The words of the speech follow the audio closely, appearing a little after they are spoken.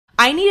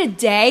I need a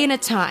day and a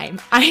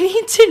time. I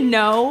need to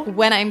know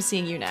when I'm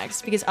seeing you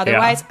next, because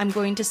otherwise I'm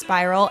going to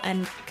spiral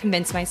and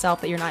convince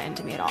myself that you're not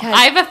into me at all.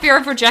 I have a fear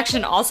of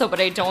rejection also,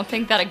 but I don't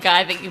think that a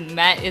guy that you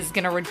met is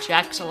going to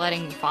reject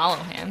letting you follow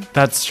him.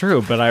 That's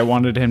true, but I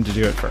wanted him to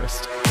do it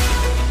first.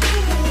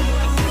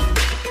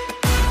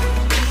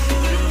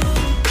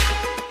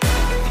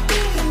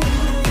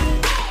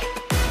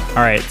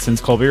 All right,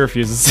 since Colby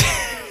refuses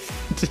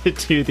to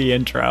do the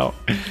intro,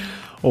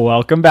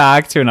 welcome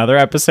back to another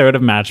episode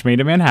of Match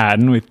Made in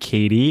Manhattan with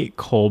Katie,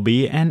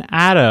 Colby, and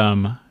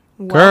Adam.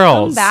 Girls.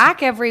 Welcome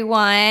back,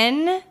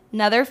 everyone.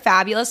 Another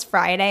fabulous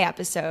Friday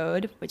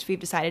episode, which we've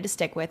decided to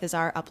stick with as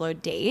our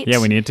upload date.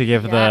 Yeah, we need to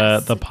give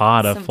the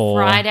pod a some full...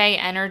 Friday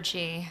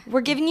energy.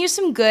 We're giving you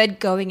some good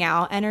going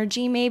out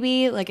energy,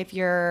 maybe. Like if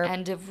you're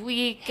End of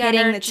week hitting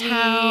energy. the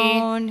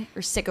town,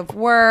 you're sick of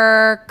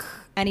work,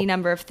 any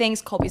number of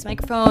things. Colby's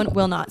microphone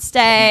will not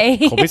stay.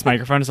 Colby's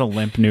microphone is a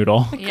limp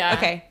noodle. Yeah.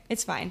 Okay,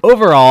 it's fine.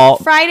 Overall,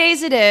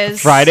 Fridays it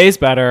is. Friday's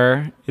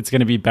better. It's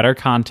going to be better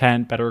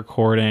content, better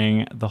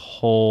recording, the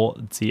whole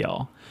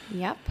deal.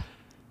 Yep.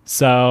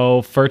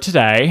 So for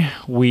today,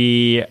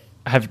 we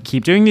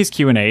keep doing these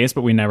Q&As,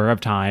 but we never have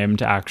time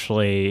to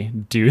actually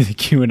do the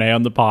Q&A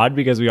on the pod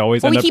because we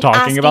always end up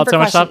talking about so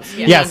much stuff.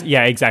 Yeah. Yes,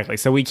 yeah, exactly.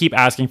 So we keep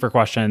asking for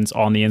questions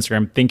on the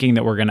Instagram, thinking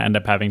that we're going to end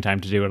up having time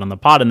to do it on the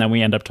pod, and then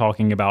we end up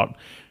talking about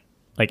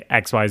like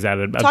X, Y, Z, a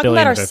Talking billion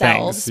about other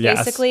ourselves, things.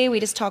 basically. We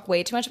just talk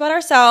way too much about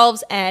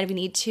ourselves, and we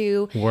need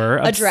to We're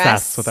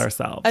obsessed with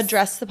ourselves.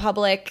 address the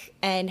public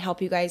and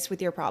help you guys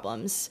with your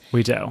problems.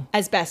 We do.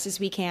 As best as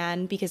we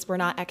can, because we're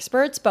not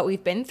experts, but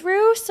we've been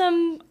through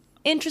some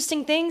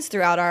interesting things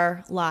throughout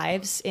our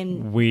lives.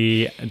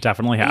 We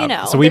definitely have. You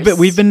know, so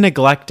we've been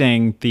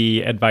neglecting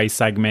the advice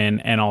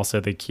segment and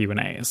also the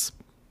Q&As.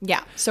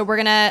 Yeah, so we're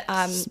gonna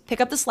pick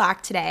up the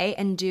slack today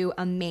and do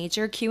a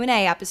major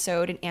Q&A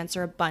episode and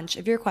answer a bunch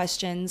of your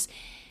questions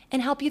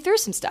and help you through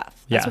some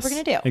stuff. That's what we're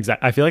gonna do.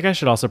 Exactly. I feel like I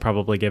should also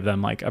probably give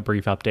them like a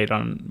brief update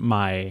on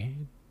my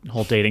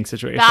whole dating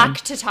situation. Back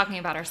to talking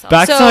about ourselves.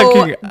 Back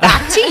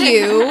to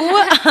you.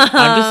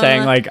 I'm just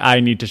saying, like,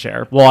 I need to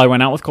share. Well, I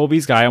went out with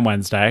Colby's guy on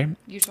Wednesday.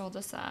 You told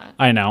us that.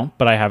 I know,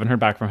 but I haven't heard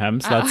back from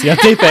him, so that's the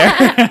update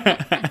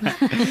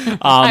there.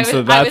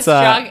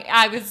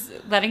 I was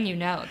letting you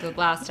know the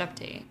last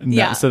update. No,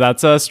 Yeah. So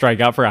that's a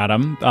strikeout for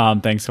Adam.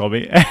 Thanks,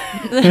 Colby.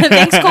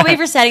 Thanks, Colby,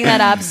 for setting that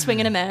up. Swing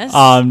and a miss.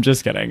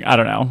 Just kidding. I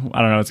don't know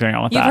what's going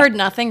on with that. You've heard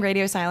nothing.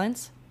 Radio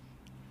silence.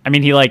 I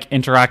mean, he like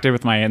interacted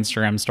with my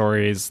Instagram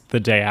stories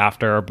the day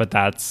after, but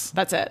that's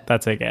it.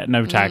 That's like it.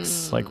 No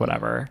texts, like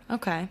whatever.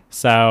 Okay.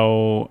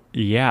 So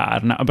yeah, I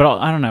don't know, but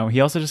I don't know. He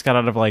also just got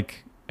out of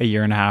like a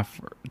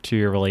 1.5 to 2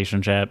 year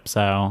relationship,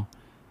 so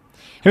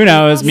who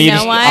knows?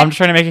 I'm just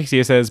trying to make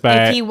excuses,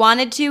 but if he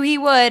wanted to, he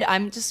would.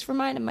 I'm just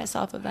reminding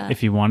myself of that. if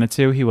he wanted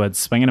to, he would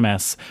swing and a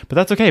miss. But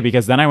that's okay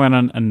because then I went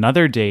on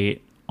another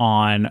date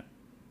on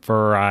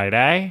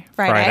Friday.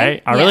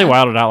 I really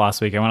wilded out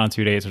last week. I went on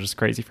 2 dates, which is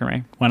crazy for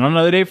me. Went on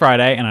another date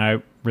Friday, and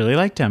I really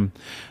liked him.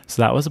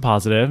 So that was a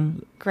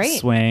positive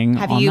swing.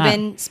 Have you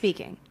been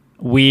speaking?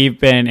 We've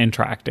been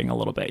interacting a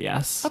little bit,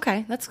 yes.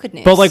 Okay, that's good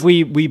news. But like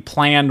we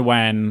planned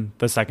when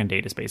the second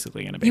date is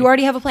basically going to be. You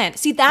already have a plan.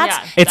 See, that's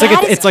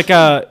it's like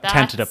a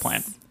tentative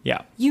plan.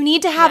 Yeah. You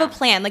need to have a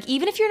plan. Like,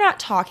 even if you're not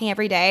talking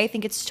every day, I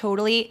think it's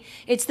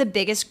the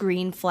biggest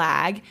green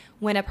flag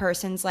when a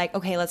person's like,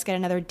 okay, let's get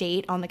another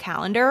date on the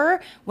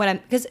calendar.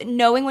 Because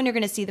knowing when you're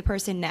going to see the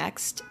person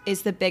next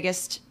is the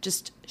biggest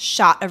just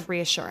shot of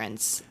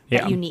reassurance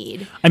that you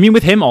need. I mean,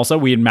 with him also,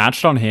 we had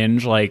matched on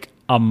Hinge like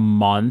a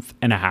month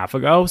and a half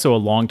ago. So a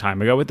long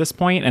time ago at this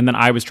point. And then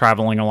I was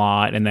traveling a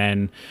lot. And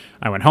then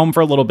I went home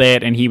for a little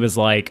bit. And he was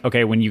like,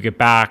 okay, when you get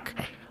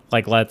back,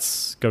 like,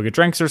 let's go get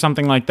drinks or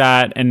something like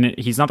that. And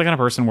he's not the kind of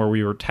person where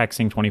we were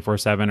texting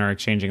 24/7 or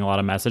exchanging a lot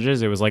of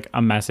messages. It was like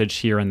a message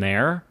here and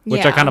there,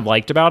 which I kind of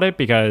liked about it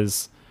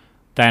because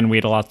then we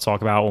had a lot to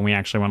talk about when we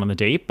actually went on the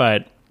date.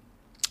 But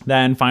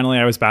then finally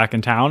I was back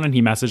in town and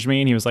he messaged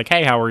me and he was like,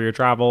 hey, how are your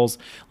travels?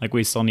 Like,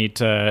 we still need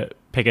to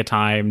pick a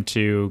time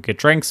to get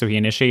drinks. So he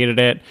initiated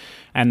it.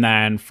 And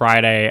then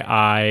Friday,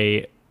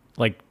 I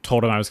like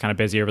told him I was kind of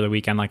busy over the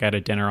weekend. Like, I had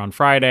a dinner on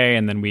Friday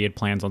and then we had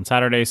plans on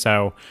Saturday.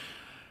 So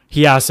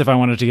he asked if I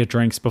wanted to get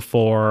drinks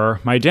before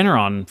my dinner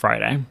on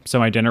Friday. So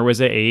my dinner was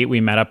at 8. We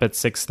met up at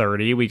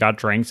 6:30. We got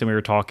drinks and we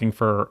were talking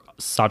for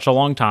such a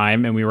long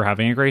time and we were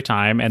having a great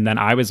time. And then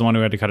I was the one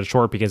who had to cut it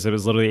short because it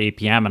was literally 8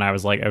 p.m. and I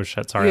was like, oh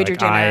shit, sorry.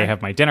 Like, I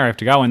have my dinner. I have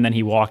to go. And then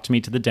he walked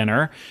me to the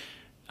dinner,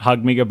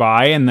 hugged me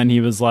goodbye. And then he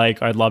was like,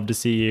 I'd love to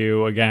see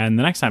you again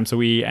the next time. So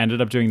we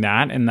ended up doing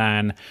that. And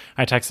then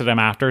I texted him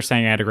after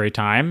saying I had a great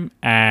time.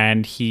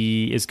 And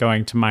he is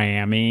going to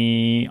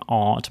Miami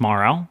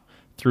tomorrow.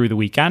 Through the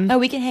weekend. Oh,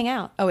 we can hang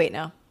out. Oh, wait,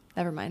 no.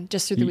 Never mind.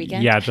 Just through the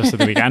weekend? Yeah, just through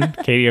the weekend.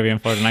 Katie will be in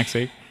Florida next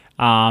week.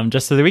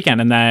 Just through the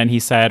weekend. And then he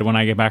said, when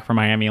I get back from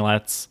Miami,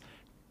 let's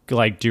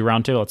like do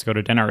round 2. Let's go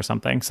to dinner or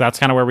something. So that's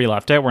kind of where we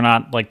left it. We're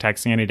not like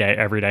texting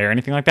every day or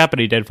anything like that, but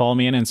he did follow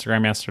me on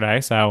Instagram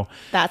yesterday. So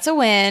That's a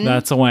win.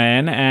 that's a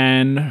win.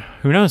 And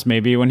who knows,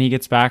 maybe when he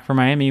gets back from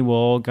Miami,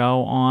 we'll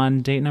go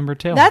on date number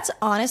 2. That's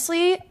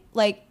honestly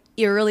like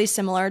eerily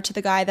similar to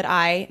the guy that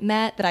I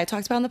met that I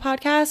talked about on the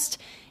podcast,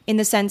 in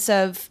the sense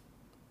of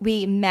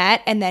we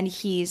met and then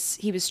he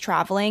was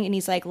traveling and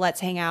he's like, let's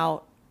hang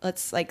out.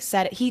 Let's like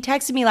set it. He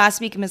texted me last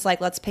week and was like,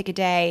 let's pick a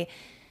day.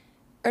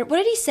 Or what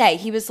did he say?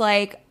 He was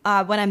like,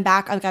 when I'm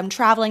back, like I'm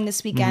traveling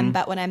this weekend,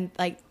 but when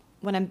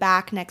I'm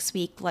back next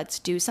week, let's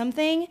do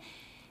something.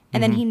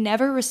 And then he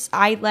never,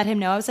 I let him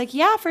know. I was like,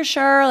 yeah, for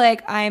sure.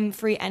 Like I'm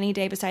free any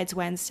day besides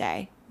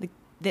Wednesday, like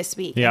this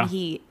week. Yeah. And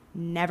he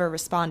never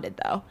responded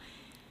though.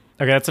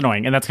 Okay, that's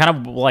annoying. And that's kind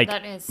of like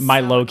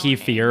my so low-key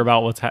annoying. fear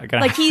about what's going to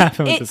Like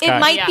happen with this guy. it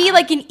might be Yeah.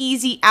 like an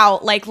easy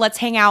out, like let's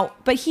hang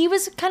out. But he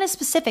was kind of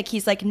specific.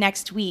 He's like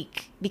next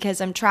week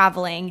because I'm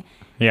traveling.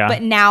 Yeah.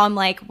 But now I'm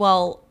like,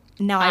 well,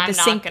 now I have I'm to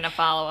not sink. going to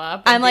follow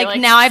up. I'm and be like,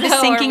 now I have a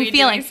so sinking are we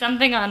feeling. doing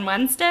something on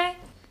Wednesday?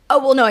 Oh,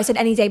 well, no, I said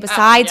any day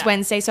besides yeah.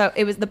 Wednesday. So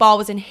the ball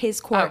was in his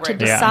court to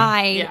right. Yeah.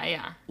 decide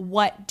Yeah.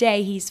 what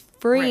day he's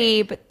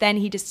free. Right. But then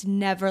he just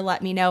never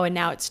let me know. And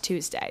now it's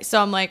Tuesday.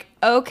 So I'm like,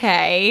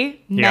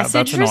 okay, Yeah, that's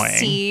message annoying.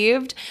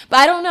 received. But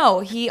I don't know.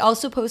 He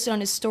also posted on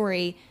his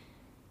story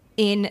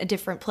in a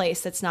different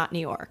place that's not New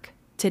York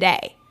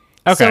today.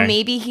 So Okay.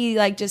 maybe he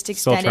like just Still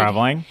extended.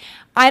 traveling?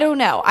 I don't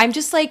know. I'm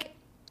just like,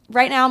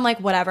 right now I'm like,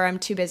 whatever. I'm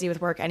too busy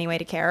with work anyway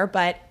to care.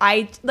 But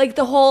I like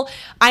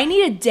I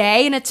need a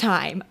day and a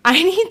time.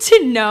 I need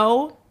to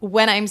know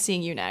when I'm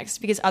seeing you next,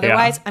 because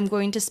otherwise I'm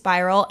going to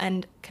spiral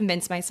and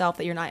convince myself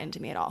that you're not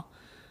into me at all.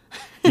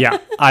 Yeah,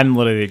 I'm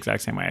literally the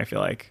exact same way, I feel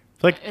like.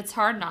 It's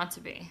hard not to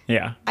be.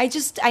 Yeah.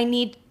 I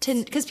need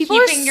to, because people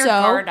Keeping are your so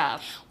guard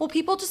up. Well,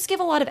 people just give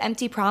a lot of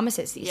empty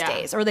promises these Yeah.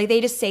 days, or they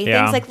just say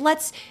Yeah. things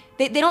like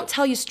they don't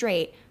tell you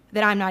straight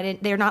that I'm not in.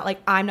 They're not like,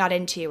 I'm not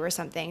into you or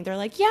something. They're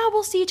like, yeah,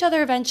 we'll see each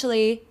other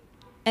eventually,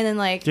 and then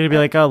like You'd be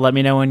like, oh, let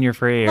me know when you're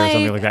free or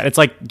something Like- like that. It's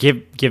like,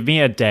 give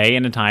me a day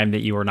and a time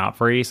that you are not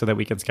free so that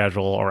we can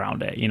schedule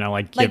around it. You know,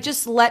 like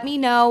just let me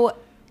know.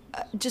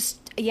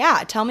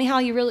 Tell me how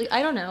you really.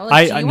 I don't know.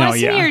 I- Like, do you no, want to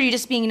see me, yeah. or are you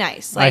just being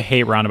nice? I Like,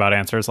 hate roundabout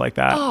answers like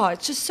that. oh,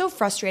 it's just so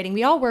frustrating.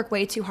 We all work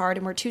way too hard,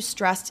 and we're too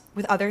stressed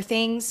with other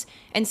things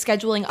and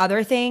scheduling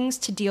other things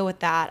to deal with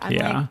that. I'm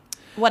Yeah. like,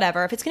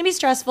 whatever. If it's gonna be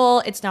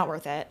stressful, it's not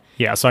worth it.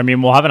 Yeah, so I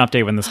mean, we'll have an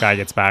update when this guy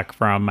gets back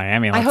from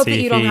Miami. I Let's hope see that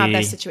you if don't have he-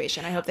 that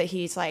situation. I hope that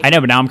he's like. I know,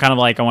 but now I'm kind of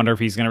like, I wonder if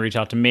he's going to reach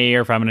out to me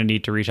or if I'm going to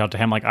need to reach out to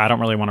him. Like, I don't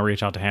really want to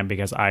reach out to him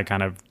because I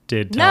kind of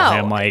did tell No,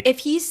 him, like, if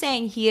he's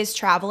saying he is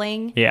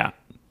traveling, yeah.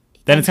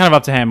 Then it's kind of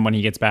up to him when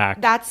he gets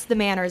back. that's the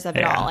manners of it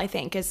Yeah. all. I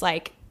think is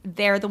like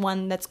they're the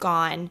one that's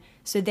gone,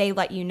 so they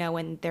let you know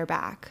when they're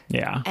back.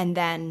 Yeah. And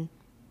then,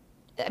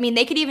 I mean,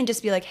 they could even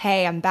just be like,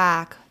 "Hey, I'm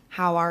back.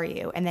 How are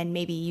you?" And then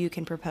maybe you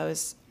can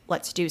propose,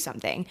 "Let's do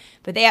something."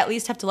 But they at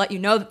least have to let you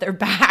know that they're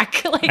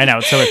back. Like, I know.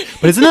 It's so weird.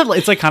 But isn't that,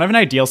 it's like kind of an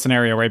ideal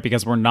scenario, right?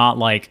 Because we're not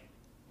like,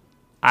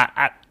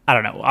 I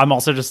don't know. I'm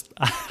also just,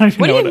 I don't even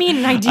What know do you mean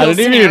an ideal I don't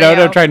even know what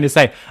scenario? I'm trying to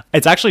say.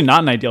 It's actually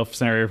not an ideal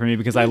scenario for me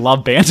because I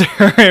love banter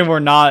and we're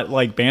not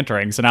like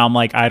bantering. So now I'm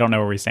like, I don't know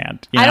where we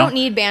stand. You I know? don't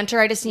need banter.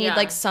 I just need Yeah.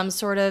 like some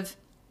sort of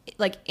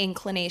like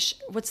inclination.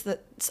 What's a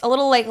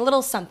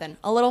little something,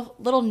 a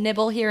little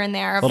nibble here and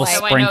there of Little like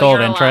So I know sprinkle of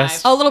you're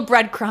interest. a little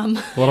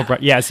breadcrumb. A little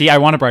bread. Yeah, see, I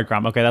want a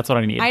breadcrumb. Okay, that's what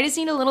I need. I just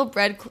need a little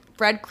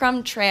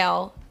breadcrumb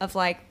trail of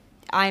like,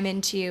 I'm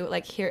into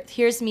like,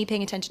 here's me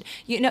paying attention.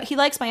 You know, he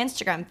likes my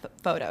Instagram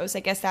photos. I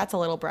guess that's a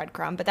little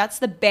breadcrumb, but that's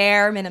the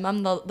bare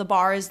minimum. The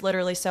bar is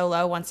literally so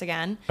low once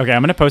again. Okay,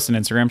 I'm going to post an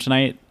Instagram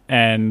tonight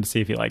and see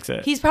if he likes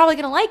it. He's probably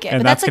gonna like it. And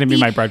but that's like gonna be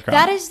my breadcrumb.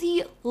 That is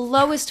the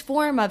lowest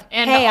form of,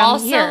 And hey, I'm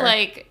also, here.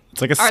 like,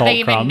 It's like a are salt they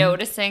even crumb.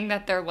 noticing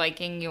that they're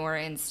liking your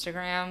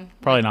Instagram?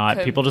 Probably Like, not.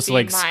 could People just be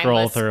like scroll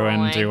mindless through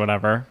and do scrolling.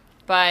 whatever.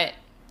 But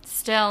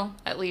still,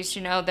 at least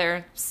you know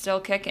they're still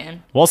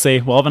kicking. We'll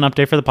see. We'll have an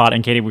update for the pod.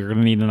 And Katie, we're going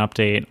to need an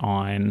update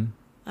on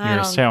I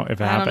yours don't- too,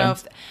 if it I don't know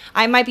happens. if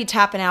I might be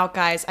tapping out,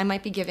 guys. I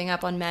might be giving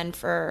up on men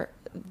for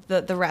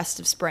the rest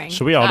of spring.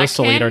 Should we all I just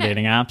delete our can-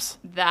 dating apps?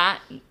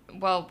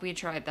 Well, we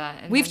tried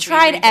that. And We've then we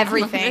tried re-downloaded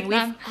everything.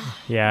 them.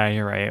 Yeah,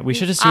 you're right. We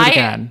should just do it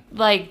again.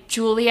 Like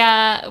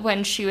Julia,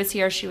 when she was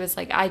here, she was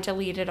like, I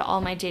deleted all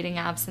my dating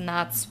apps, and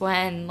that's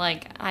when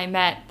like I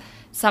met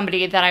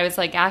somebody that I was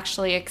like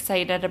actually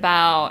excited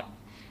about.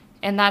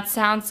 And that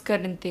sounds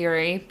good in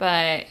theory,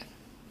 but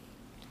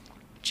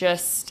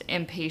just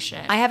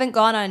impatient. I haven't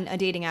gone on a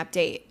dating app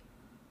date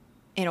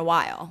in a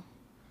while.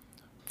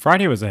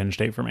 Friday was a Hinge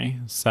date for me,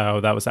 so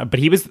that was that. But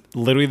he was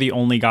literally the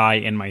only guy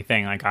in my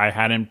thing. Like, I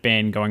hadn't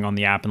been going on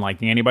the app and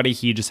liking anybody.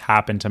 He just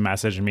happened to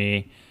message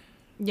me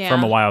Yeah.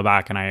 from a while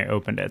back, and I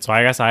opened it. So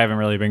I guess I haven't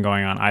really been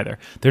going on either.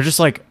 They're just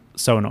like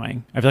so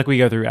annoying. I feel like we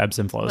go through ebbs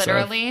and flows.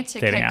 Literally, of to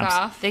dating kick apps.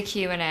 off the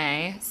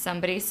Q&A,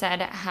 somebody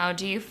said, how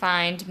do you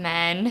find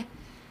men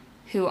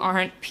who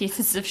aren't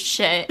pieces of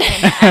shit in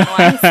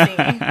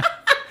NYC?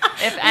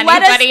 If Let us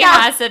anybody know.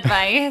 has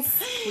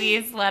advice,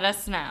 please let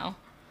us know.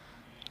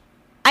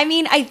 I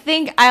mean, I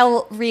think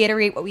I'll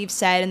reiterate what we've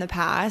said in the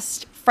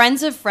past.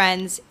 Friends of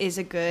friends is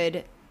a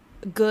good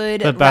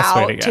The best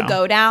way route to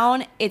go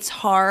down. It's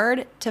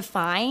hard to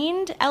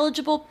find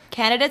eligible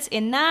candidates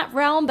in that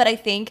realm, but I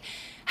think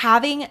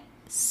having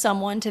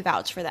someone to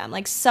vouch for them,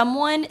 like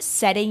someone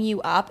setting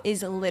you up,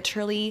 is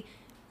literally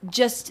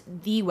just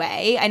the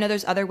way. I know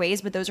there's other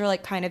ways, but those are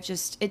like kind of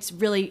just, it's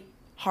really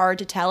hard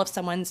to tell if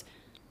someone's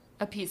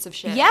A piece of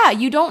shit. yeah,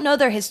 you don't know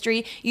their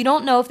history. You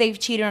don't know if they've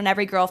cheated on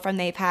every girlfriend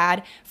they've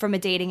had from a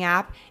dating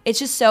app. It's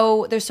just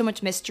there's so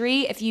much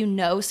mystery. If you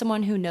know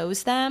someone who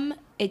knows them,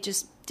 it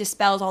just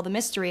dispels all the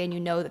mystery and you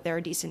know that they're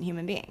a decent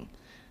human being.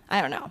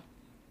 I don't know.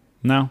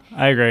 No,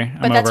 I agree.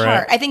 But that's over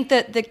hard. it. I think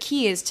that the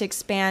key is to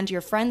expand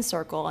your friend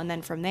circle, and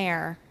then from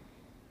there,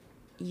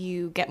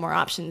 you get more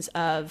options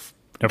of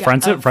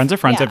Friends of friends.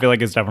 I yeah. feel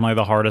like is definitely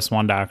the hardest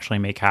one to actually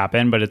make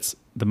happen, but it's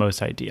the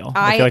most ideal.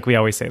 I feel like we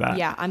always say that.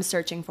 Yeah, I'm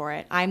searching for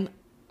it. I'm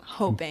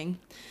hoping.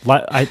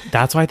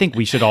 That's why I think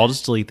we should all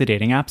just delete the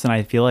dating apps, and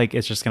I feel like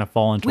it's just going to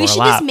fall into We our should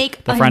lap. just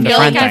make the a friend to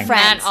million friend I've thing.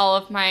 friends. met all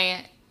of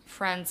my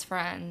friends'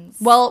 friends.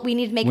 Well, we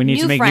need to make We need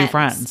new to make friends. new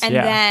friends, And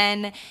yeah.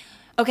 then,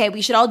 okay,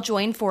 we should all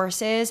join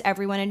forces,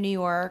 everyone in New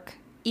York.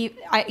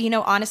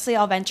 Honestly,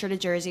 I'll venture to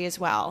Jersey as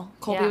well.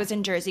 Colby Yeah. was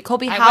in Jersey.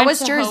 Colby, I how went was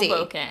to Jersey?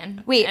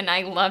 Hoboken, Wait. and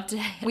I loved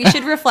it. We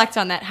should reflect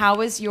on that. How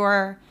was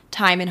your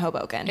time in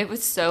Hoboken? It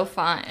was so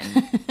fun.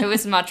 It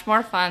was much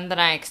more fun than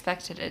I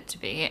expected it to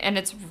be. And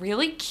it's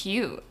really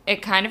cute.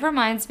 It kind of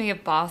reminds me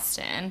of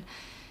Boston.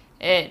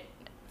 It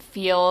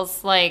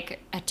feels like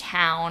a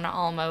town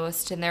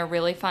almost, and they're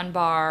really fun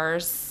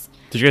bars.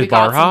 Did you guys We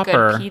got bar hop some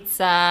good or?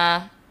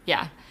 pizza.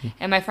 Yeah.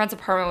 And my friend's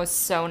apartment was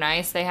so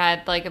nice. They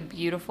had like a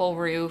beautiful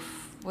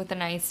roof with a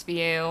nice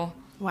view.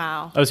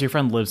 Wow. Oh, so your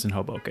friend lives in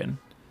Hoboken.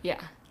 Yeah.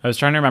 I was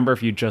trying to remember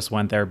if you just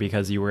went there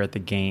because you were at the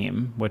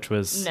game, which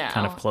was No.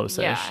 kind of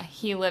close-ish. Yeah,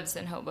 he lives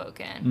in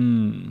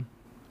Hoboken.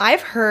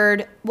 I've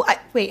heard. Well,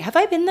 wait, have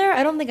I been there?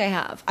 I don't think I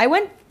have. I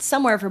went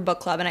somewhere for book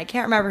club, and I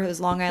can't remember if it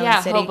was Long Island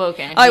Yeah, City.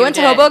 Hoboken. Oh, I You went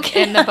to did. Hoboken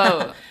In the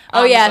boat. Oh,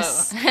 On the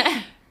yes. boat.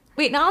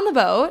 Wait, not on the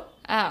boat.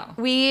 Oh.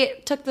 We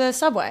took the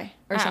subway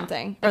or Oh.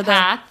 something, The or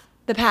path?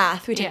 The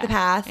path. We took Yeah, the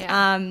path.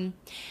 yeah.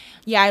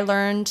 Yeah, I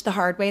learned the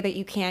hard way that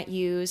you can't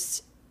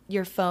use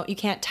your phone. You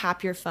can't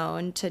tap your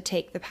phone to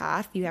take the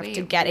path. You have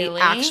to Wait, get really?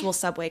 an actual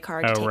subway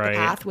card to Oh, take right. the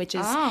path, which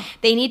is Oh.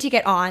 they need to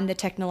get on the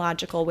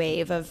technological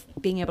wave of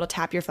being able to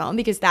tap your phone,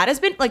 because that has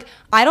been like,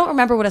 I don't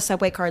remember what a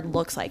subway card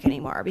looks like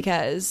anymore,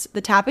 because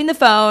the tapping the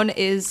phone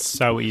is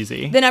So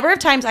easy. the number of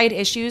times I had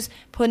issues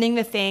putting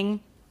the thing,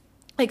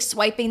 like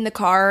swiping the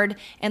card,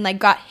 and like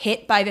got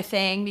hit by the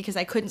thing because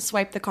I couldn't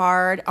swipe the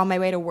card on my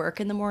way to work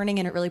in the morning,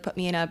 and it really put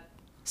me in a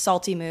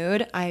salty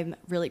mood. I'm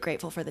really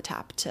grateful for the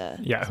tap to.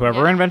 Yeah,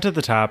 whoever Yeah. invented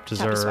the tap to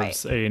deserves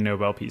swipe. a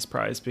Nobel Peace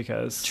Prize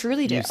because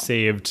Truly do. you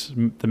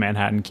saved the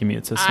Manhattan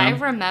commute system. I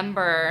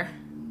remember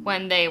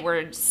when they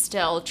were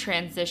still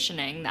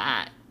transitioning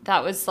that.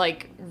 That was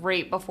like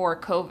right before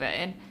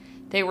COVID.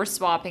 They were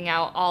swapping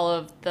out all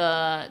of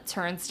the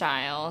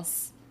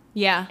turnstiles.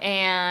 Yeah,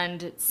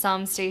 And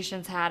some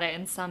stations had it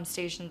and some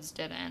stations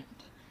didn't.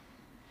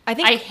 I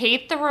think I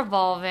hate the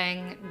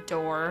revolving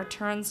door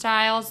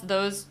turnstiles.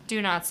 Those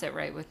do not sit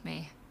right with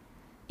me.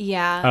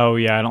 yeah. Oh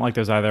yeah, I don't like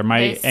those either. My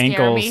They scare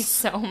ankles me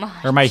so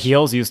much. or my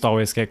heels used to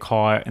always get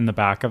caught in the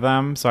back of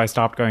them, so I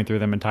stopped going through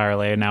them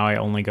entirely, and now I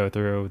only go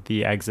through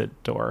the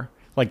exit door,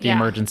 like the Yeah.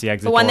 emergency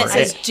exit The one door. that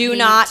says I "Do hate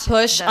not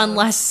push those.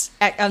 unless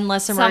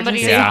emergency."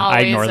 Somebody is Yeah, I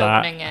always ignore that.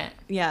 opening it.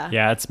 Yeah,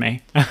 Yeah, it's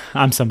me.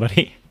 I'm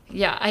somebody.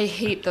 Yeah, I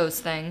hate those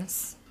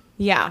things.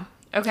 yeah.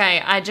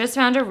 Okay, I just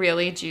found a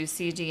really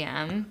juicy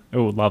DM,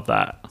 Oh, love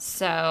that.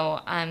 so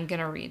I'm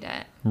gonna read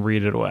it.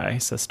 Read it away,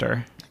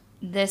 sister.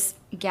 This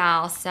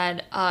gal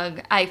said,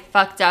 ugh, I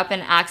fucked up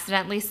and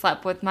accidentally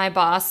slept with my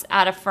boss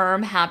at a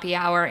firm happy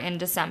hour in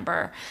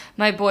December.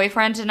 My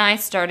boyfriend and I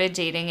started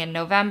dating in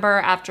November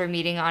after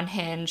meeting on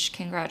Hinge.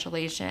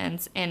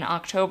 Congratulations. In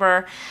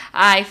October,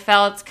 I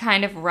felt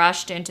kind of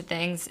rushed into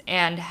things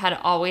and had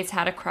always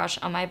had a crush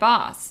on my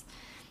boss.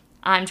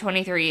 I'm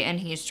 23 and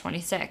he's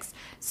 26.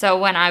 So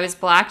when I was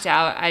blacked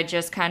out, I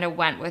just kind of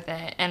went with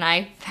it. And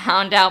I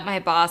found out my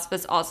boss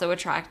was also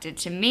attracted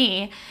to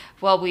me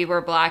while we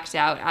were blacked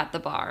out at the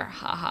bar.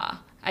 Haha.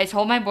 I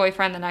told my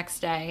boyfriend the next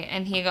day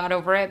and he got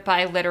over it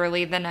by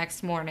literally the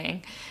next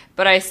morning.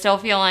 But I still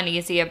feel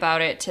uneasy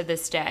about it to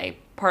this day,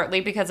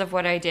 partly because of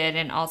what I did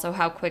and also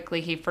how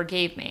quickly he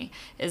forgave me.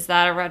 Is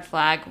that a red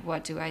flag?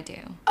 What do I do?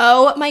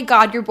 Oh my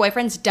God, your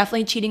boyfriend's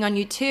definitely cheating on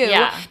you too.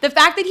 Yeah. The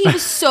fact that he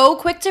was so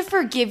quick to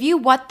forgive you,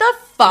 what the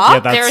fuck? Yeah,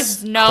 that's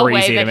There's no way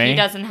crazy to that he me.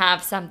 doesn't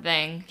have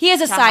something. He has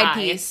a to side hide.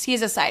 piece. He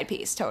has a side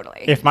piece,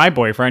 totally. If my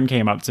boyfriend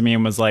came up to me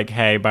and was like,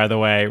 "Hey, by the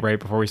way, right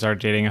before we started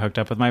dating, I hooked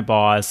up with my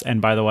boss,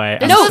 and by the way,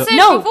 I'm This so- wasn't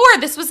no. before.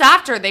 This was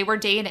after they were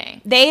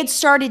dating. They had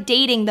started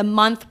dating the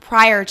month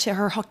prior to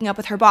her hooking up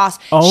with her boss.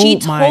 Oh She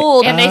my-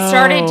 told And they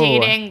started Oh.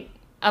 dating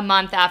a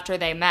month after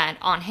they met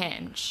on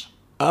Hinge.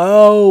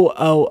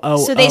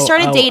 so they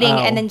started dating,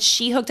 and then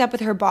she hooked up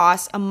with her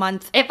boss a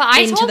month If I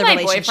into told the my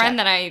relationship. boyfriend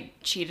that I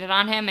cheated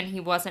on him and he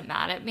wasn't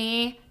mad at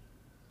me,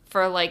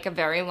 for like a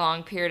very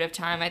long period of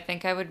time, I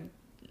think I would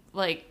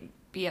like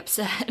be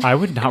upset. I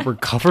would not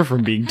recover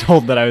from being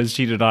told that I was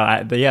cheated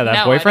on. Yeah, that No,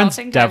 I don't boyfriend's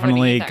think I would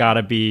definitely either. got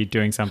to be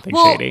doing something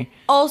Well, shady.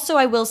 also,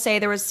 I will say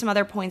there was some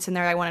other points in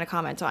there I wanted to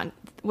comment on.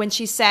 When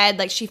she said,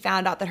 like, she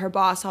found out that her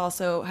boss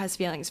also has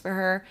feelings for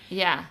her.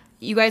 Yeah.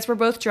 You guys were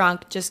both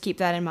drunk. Just keep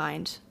that in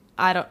mind.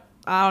 I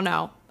don't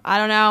know.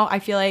 I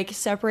feel like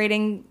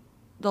separating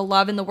the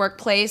love in the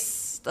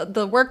workplace,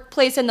 the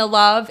workplace and the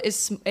love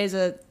is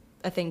a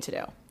thing to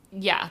do.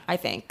 Yeah. I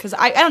think, because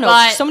I don't know.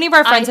 But So many of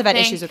our friends I have had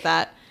think- issues with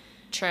that.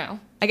 True.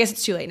 I guess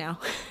it's too late now.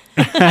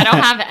 I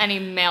don't have any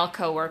male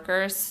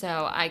coworkers,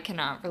 so I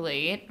cannot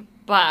relate.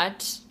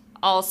 But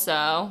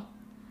also,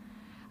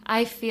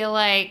 I feel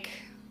like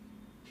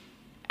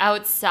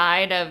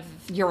outside of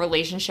your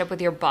relationship with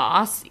your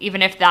boss,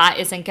 even if that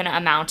isn't going to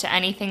amount to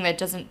anything, that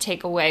doesn't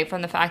take away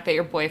from the fact that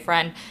your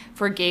boyfriend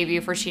forgave you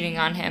for cheating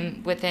on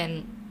him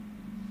within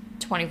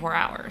 24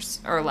 hours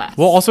or less.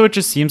 Well, also, it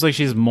just seems like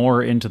she's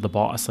more into the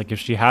boss. Like, if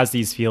she has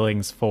these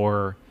feelings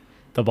for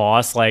the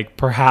boss, like,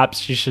 perhaps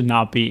she should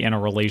not be in a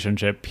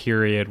relationship,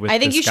 period, with I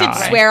think this you should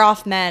guy. swear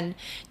off men.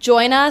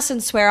 Join us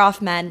and swear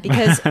off men,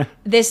 because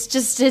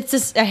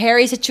it's a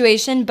hairy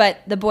situation, but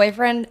the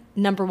boyfriend,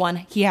 number one,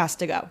 he has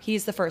to go.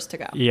 He's the first to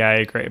go. Yeah, I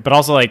agree. But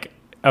also, like,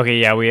 okay,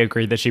 yeah, we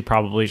agreed that she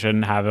probably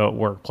shouldn't have a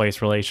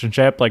workplace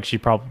relationship. Like, she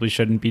probably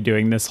shouldn't be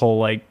doing this whole,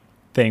 like,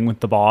 thing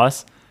with the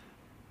boss.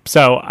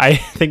 So I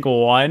think,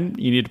 one,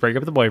 you need to break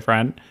up with the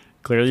boyfriend.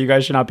 Clearly, you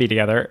guys should not be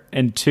together.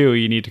 And two,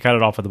 you need to cut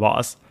it off with the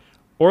boss.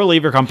 Or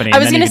leave your company. I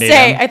was going to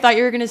say, I thought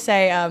you were going to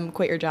say,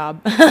 quit your job.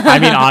 I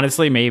mean,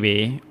 honestly,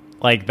 maybe.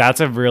 Like, that's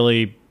a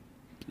really...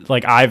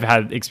 Like, I've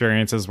had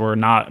experiences where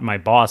not my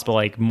boss, but,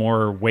 like,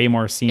 way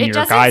more senior it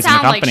doesn't guys in the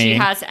sound like company. she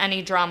has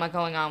any drama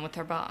going on with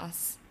her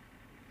boss.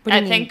 What do you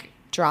I mean, think-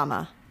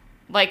 drama.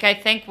 Like, I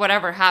think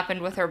whatever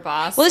happened with her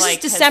boss. Well, this like,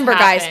 is has December,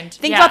 guys. happened.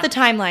 Think Yeah. about the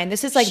timeline.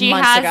 This is like She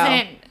months ago.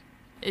 hasn't.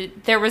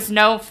 There was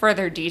no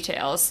further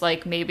details.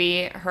 Like,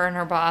 maybe her and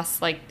her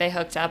boss, like, they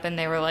hooked up and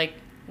they were like,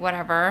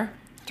 whatever.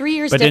 3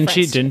 years But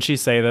difference. didn't she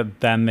say that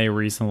then they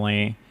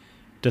recently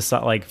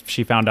decided, like,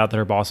 she found out that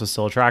her boss was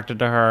still attracted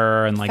to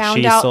her, and, like, Found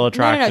she's out- still no,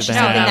 attracted she to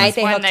said him? the that night was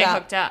they when hooked they up.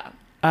 hooked up.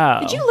 Oh.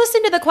 Did you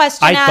listen to the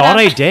question, I Adam? thought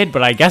I did,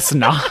 but I guess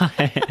not.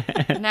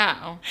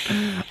 No.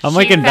 I'm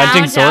like She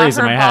inventing found stories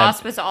out in my her head.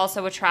 boss was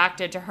also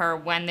attratted to her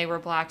when they were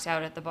blacked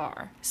out at the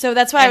bar. So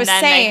that's why I And was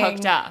then they saying.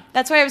 hooked up.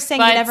 That's why I was saying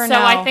But you never so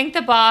know. I think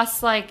the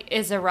boss, like,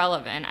 is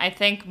irrelevant. I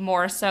think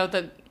more so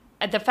the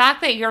fact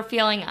that you're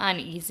feeling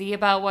uneasy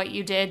about what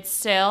you did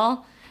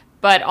still,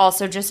 but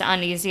also just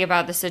uneasy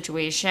about the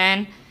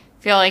situation,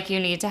 feel like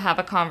you need to have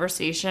a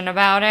conversation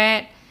about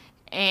it.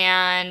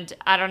 And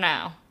I don't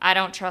know. I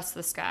don't trust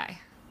this guy.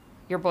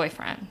 Your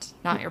boyfriend,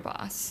 not your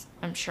boss.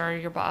 I'm sure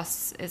your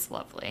boss is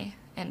lovely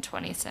and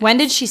 26. When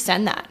did she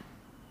send that?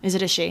 Is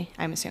it a she?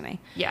 I'm assuming.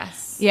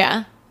 Yes.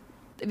 Yeah.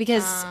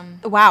 Because,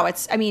 wow,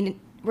 I mean,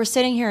 we're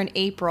sitting here in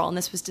April and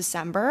this was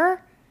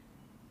December.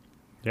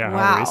 Yeah, how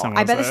Wow. recent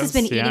I was bet this has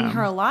been eating Yeah.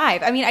 her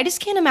alive. I mean, I just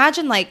can't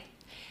imagine, like,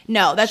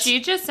 no, She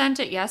just sent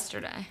it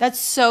yesterday. that's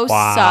so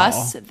Wow.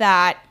 sus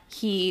that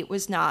he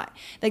was not.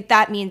 Like,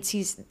 that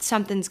means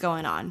something's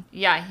going on.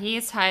 Yeah,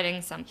 he's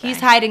hiding something.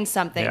 He's hiding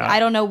something. Yeah. I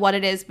don't know what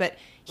it is, but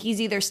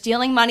he's either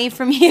stealing money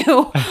from you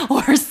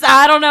or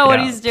I don't know what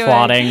Yeah, he's doing.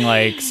 plotting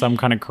like some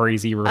kind of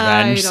crazy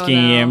revenge don't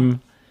scheme. know.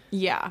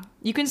 Yeah.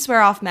 You can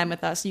swear off men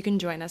with us. You can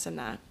join us in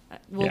that.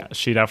 Yeah,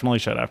 she definitely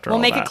should after We'll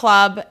all make that. a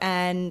club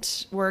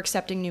and we're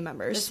accepting new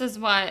members. This is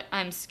what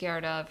I'm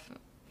scared of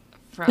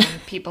from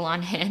people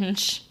on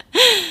Hinge.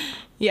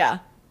 Yeah.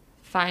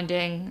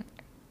 Finding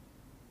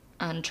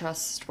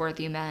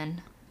untrustworthy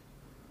men.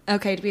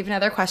 Okay, do we have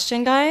another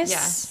question, guys?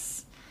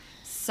 Yes.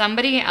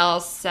 Somebody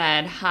else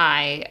said,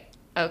 hi,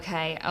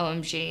 okay,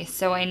 OMG,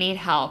 so I need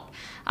help.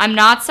 I'm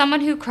not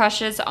someone who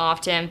crushes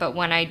often, but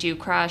when I do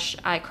crush,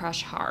 I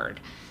crush hard.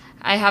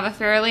 I have a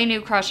fairly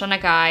new crush on a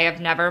guy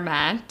I've never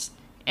met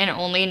and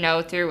only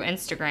know through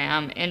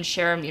Instagram and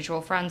share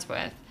mutual friends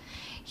with.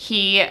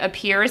 He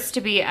appears to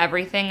be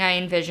everything I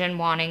envision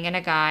wanting in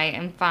a guy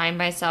and find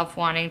myself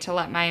wanting to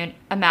let my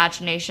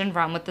imagination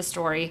run with the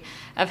story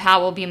of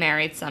how we'll be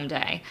married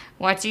someday.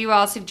 What do you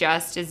all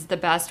suggest is the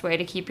best way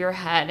to keep your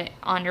head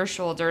on your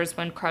shoulders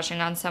when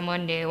crushing on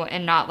someone new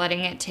and not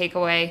letting it take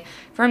away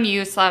from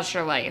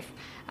you/your life?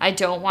 I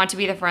don't want to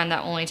be the friend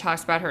that only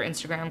talks about her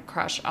Instagram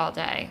crush all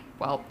day.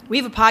 Well, We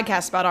have a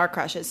podcast about our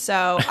crushes,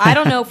 so I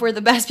don't know if we're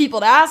the best people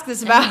to ask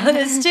this about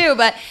this too,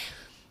 but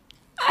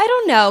I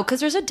don't know, because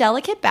there's a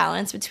delicate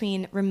balance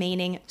between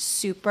remaining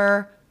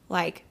super,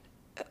 like,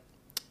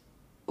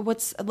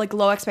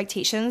 low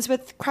expectations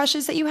with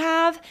crushes that you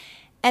have,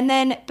 and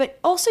then, but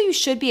also you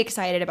should be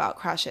excited about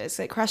crushes.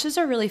 Like, crushes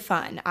are really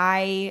fun.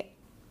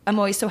 I'm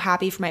always so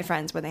happy for my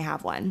friends when they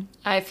have one.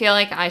 I feel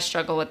like I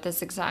struggle with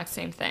this exact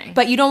same thing.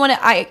 But you don't want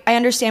to, I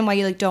understand why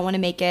you, like, don't want to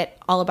make it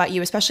all about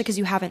you, especially because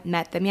you haven't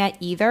met them yet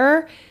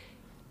either.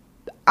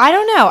 I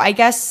don't know. I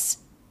guess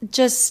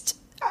just,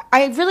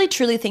 I really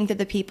truly think that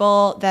the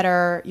people that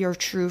are your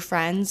true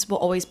friends will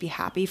always be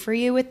happy for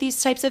you with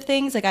these types of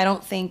things. Like, I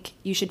don't think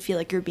you should feel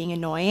like you're being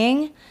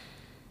annoying.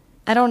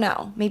 I don't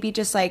know. Maybe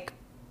just like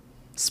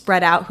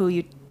spread out who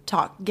you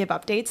give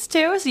updates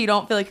to so you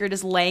don't feel like you're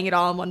just laying it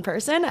all on one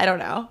person. I don't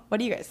know. What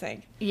do you guys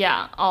think?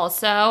 Yeah.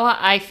 Also,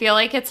 I feel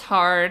like it's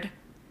hard.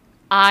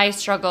 I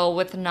struggle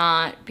with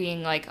not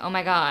being like, oh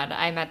my God,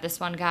 I met this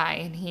one guy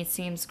and he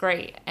seems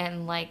great.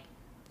 And like,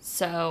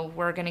 so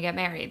we're going to get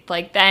married.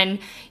 Like then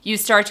you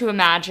start to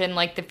imagine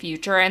like the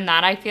future, and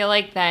that I feel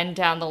like then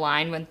down the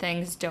line when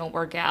things don't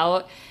work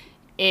out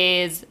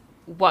is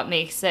what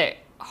makes it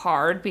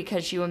hard,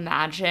 because you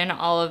imagine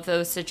all of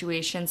those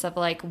situations of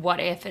like, what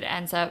if it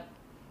ends up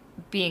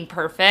being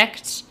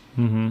perfect?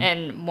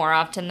 And more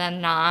often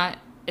than not,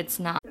 it's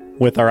not.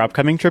 With our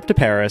upcoming trip to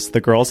Paris,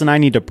 the girls and I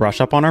need to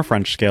brush up on our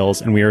French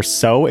skills, and we are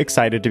so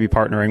excited to be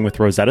partnering with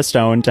Rosetta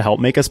Stone to help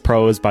make us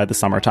pros by the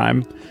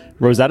summertime.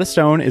 Rosetta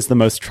Stone is the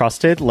most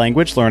trusted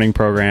language learning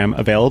program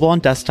available on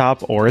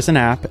desktop or as an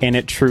app, and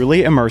it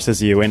truly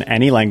immerses you in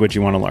any language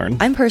you want to learn.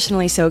 I'm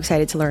personally so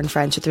excited to learn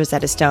French with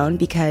Rosetta Stone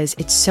because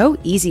it's so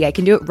easy. I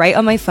can do it right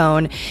on my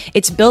phone.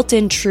 Its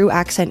built-in true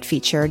accent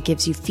feature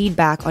gives you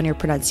feedback on your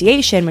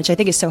pronunciation, which I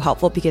think is so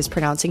helpful because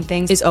pronouncing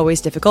things is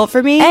always difficult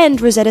for me.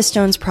 And Rosetta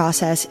Stone's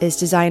process is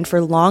designed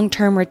for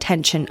long-term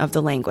retention of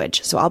the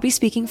language. So I'll be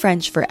speaking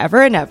French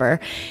forever and ever.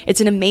 It's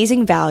an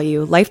amazing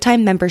value.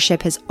 Lifetime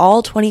membership has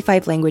all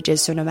 25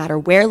 languages, so no matter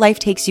where life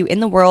takes you in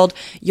the world,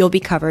 you'll be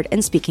covered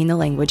and speaking the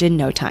language in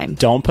no time.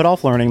 Don't put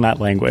off learning that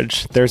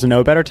language. There's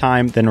no better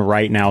time than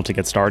right now to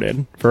get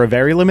started. For a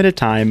very limited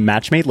time,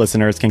 Matchmade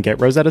listeners can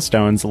get Rosetta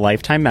Stone's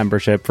lifetime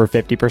membership for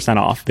 50%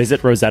 off.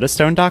 Visit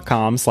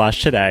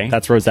rosettastone.com/today.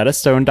 That's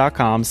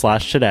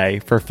rosettastone.com/today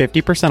for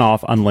 50%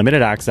 off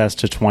unlimited access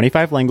to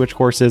 25 language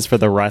courses for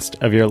the rest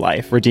of your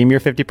life. Redeem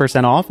your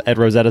 50% off at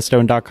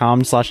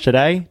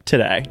rosettastone.com/today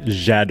today.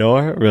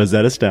 J'adore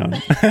Rosetta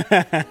Stone.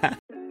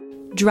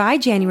 Dry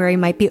January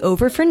might be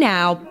over for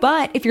now,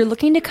 but if you're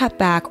looking to cut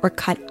back or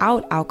cut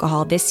out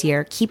alcohol this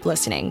year, keep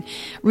listening.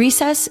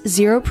 Recess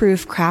Zero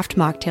Proof Craft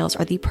Mocktails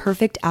are the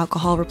perfect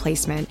alcohol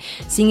replacement,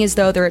 seeing as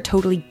though they're a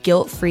totally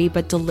guilt-free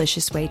but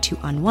delicious way to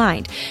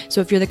unwind. So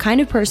if you're the kind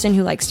of person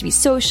who likes to be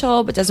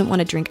social but doesn't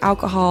want to drink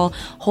alcohol,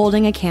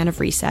 holding a can of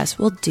Recess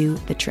will do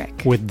the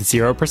trick. With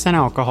 0%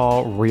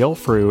 alcohol, real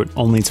fruit,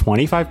 only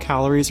 25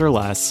 calories or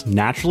less,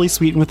 naturally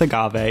sweetened with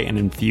agave, and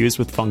infused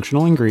with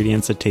functional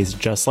ingredients that taste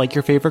just like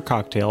your favorite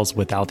cocktails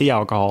without the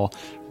alcohol,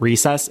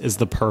 Recess is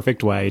the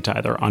perfect way to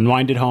either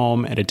unwind at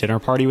home, at a dinner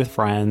party with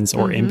friends,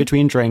 or in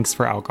between drinks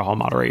for alcohol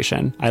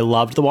moderation. I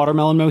loved the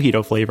watermelon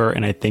mojito flavor,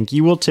 and I think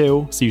you will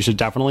too, so you should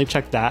definitely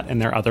check that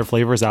and their other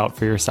flavors out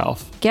for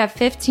yourself. Get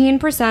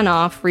 15%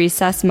 off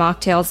Recess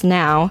mocktails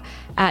now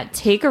at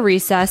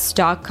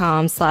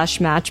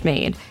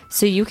takearecess.com/matchmade,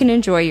 so you can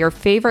enjoy your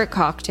favorite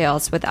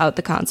cocktails without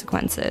the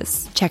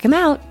consequences. Check them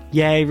out.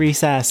 Yay,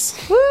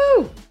 Recess.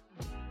 Woo!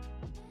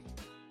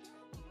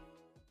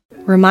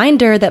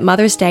 Reminder that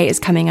Mother's Day is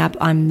coming up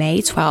on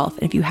May 12th.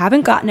 And if you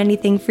haven't gotten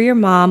anything for your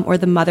mom or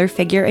the mother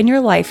figure in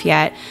your life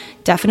yet,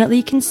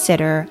 definitely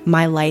consider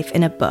My Life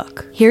in a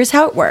Book. Here's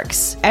how it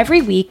works.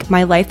 Every week,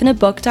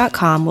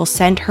 mylifeinabook.com will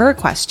send her a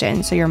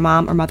question, so your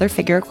mom or mother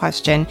figure a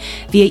question,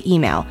 via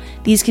email.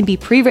 These can be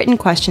pre-written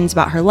questions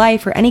about her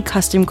life or any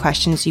custom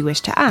questions you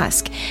wish to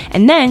ask.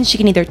 And then she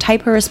can either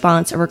type her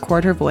response or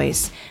record her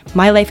voice.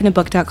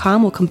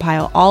 Mylifeinabook.com will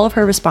compile all of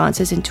her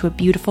responses into a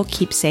beautiful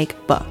keepsake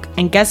book.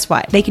 And guess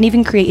what? They can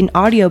even create an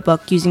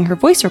audiobook using her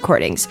voice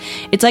recordings.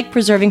 It's like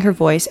preserving her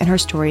voice and her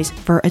stories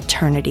for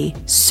eternity.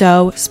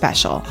 So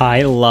special.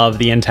 I love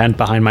the intent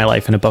behind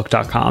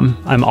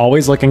mylifeinabook.com. I'm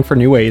always looking for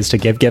new ways to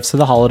give gifts to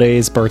the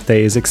holidays,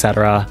 birthdays,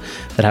 etc.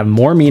 that have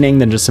more meaning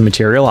than just a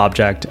material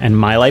object, and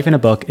My Life in a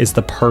Book is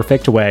the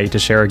perfect way to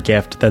share a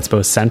gift that's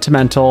both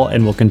sentimental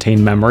and will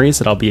contain memories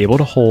that I'll be able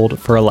to hold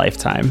for a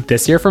lifetime.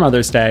 This year for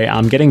Mother's Day,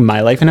 I'm getting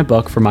My Life in a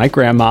Book for my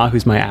grandma,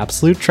 who's my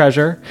absolute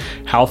treasure.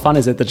 How fun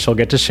is it that she'll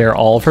get to share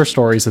all of her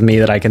stories with me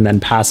that I can then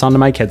pass on to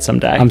my kids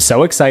someday? I'm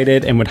so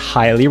excited and would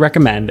highly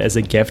recommend as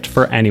a gift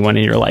for anyone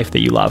in your life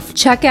that you love.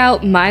 Check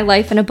out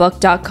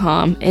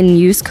mylifeinabook.com and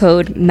use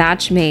code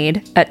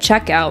MATCHMADE at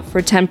checkout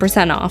for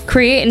 10% off.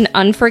 Create an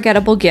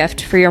unforgettable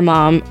gift for your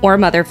mom or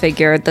mother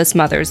figure this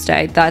Mother's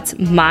Day. That's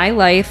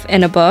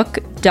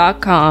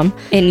mylifeinabook.com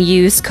and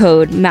use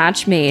code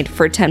MATCHMADE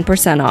for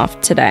 10%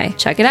 off today.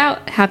 Check it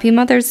out. Happy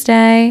Mother's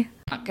Day.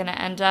 Not gonna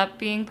end up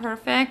being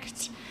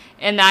perfect.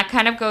 And that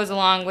kind of goes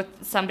along with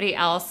somebody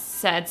else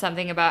said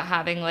something about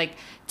having like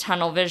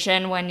tunnel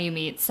vision when you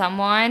meet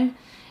someone.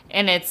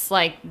 And it's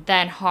like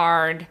then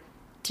hard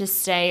to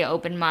stay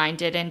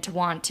open-minded and to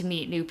want to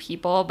meet new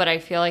people. But I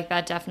feel like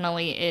that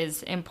definitely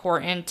is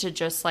important to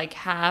just like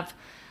have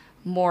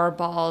more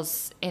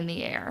balls in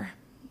the air.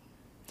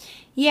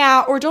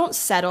 Yeah, or don't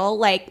settle.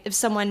 Like if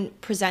someone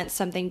presents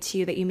something to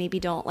you that you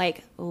maybe don't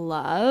like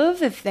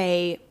love, if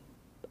they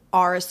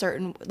are a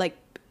certain like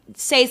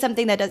say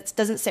something that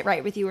doesn't sit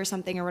right with you or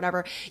something or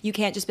whatever, you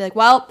can't just be like,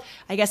 well,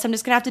 I guess I'm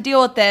just gonna have to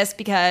deal with this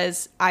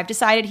because I've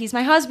decided he's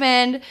my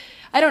husband.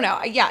 I don't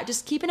know. Yeah,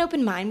 just keep an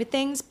open mind with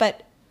things.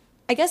 But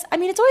I guess, I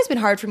mean, it's always been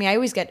hard for me. I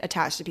always get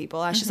attached to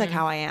people. That's just like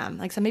how I am.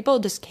 Like some people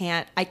just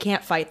I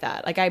can't fight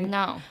that. Like I'm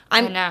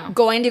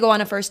going to go on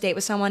a first date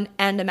with someone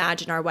and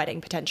imagine our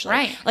wedding potentially.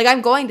 Right. Like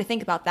I'm going to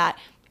think about that.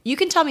 You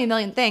can tell me a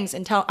million things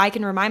until I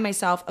can remind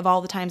myself of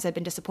all the times I've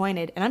been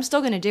disappointed, and I'm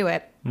still going to do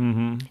it.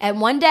 Mm-hmm. And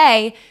one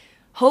day,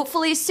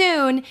 hopefully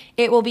soon,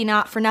 it will be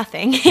not for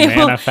nothing.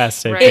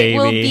 Manifest it, baby. It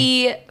will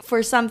be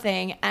for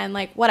something, and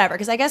like whatever.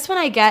 Because I guess when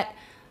I get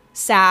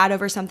sad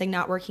over something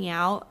not working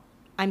out,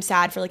 I'm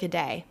sad for like a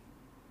day.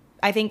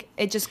 I think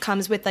it just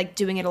comes with like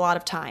doing it a lot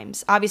of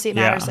times. Obviously, it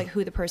matters like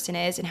who the person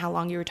is and how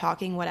long you were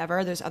talking,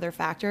 whatever. There's other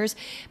factors.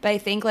 But I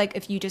think like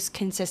if you just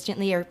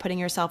consistently are putting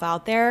yourself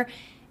out there,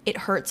 it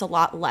hurts a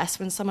lot less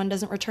when someone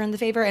doesn't return the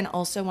favor. And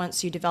also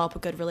once you develop a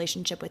good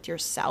relationship with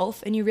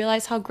yourself and you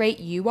realize how great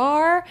you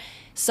are,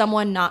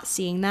 someone not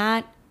seeing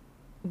that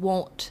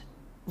won't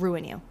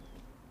ruin you.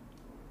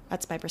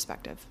 That's my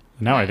perspective.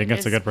 No, I think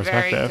that's a good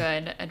perspective.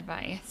 Very good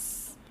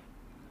advice.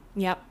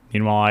 Yep.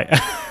 Meanwhile,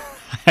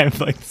 I'm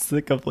like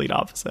the complete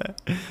opposite.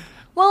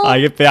 Well,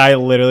 I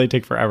literally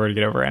take forever to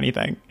get over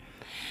anything.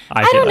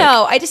 I don't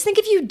know. I just think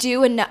if you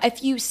do enough,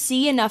 if you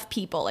see enough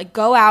people, like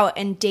go out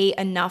and date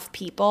enough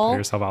people, put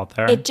yourself out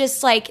there. It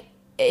just like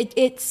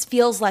it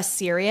feels less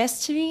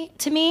serious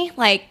to me.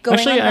 Like going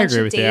on a bunch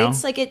of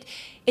dates, like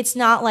it's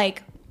not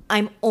like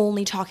I'm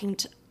only talking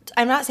to.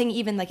 I'm not saying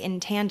even like in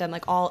tandem,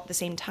 like all at the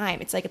same time.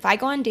 It's like if I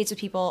go on dates with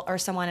people or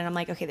someone and I'm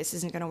like, okay, this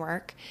isn't gonna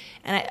work,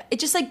 and it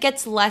just like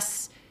gets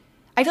less.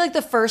 I feel like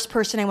the first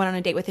person I went on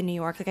a date with in New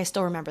York, like I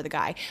still remember the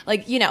guy.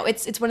 Like, you know,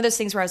 it's one of those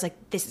things where I was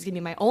like, this is going to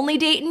be my only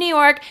date in New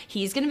York.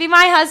 He's going to be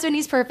my husband.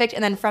 He's perfect.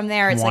 And then from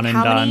there, it's like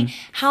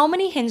how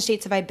many Hinge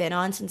dates have I been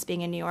on since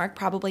being in New York?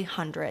 Probably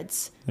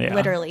hundreds. Yeah.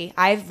 Literally.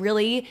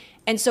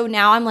 And so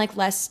now I'm like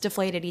less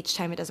deflated each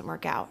time it doesn't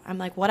work out. I'm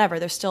like, whatever.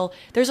 There's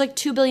like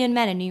 2 billion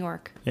men in New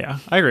York. Yeah,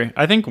 I agree.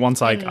 I think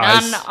once like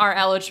none are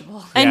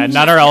eligible. Yeah,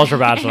 none are eligible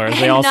bachelors.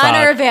 They all none suck.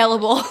 are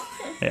available.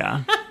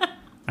 Yeah.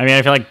 I mean,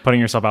 I feel like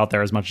putting yourself out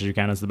there as much as you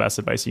can is the best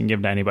advice you can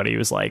give to anybody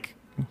who's like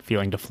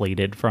feeling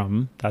deflated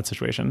from that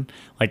situation.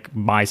 Like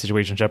my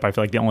situationship, I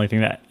feel like the only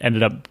thing that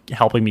ended up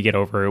helping me get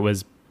over it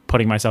was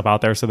putting myself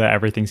out there so that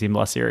everything seemed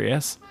less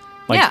serious.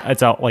 Like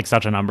it's like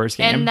such a numbers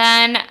game. And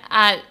then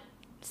at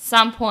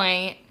some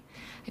point,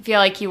 I feel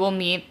like you will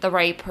meet the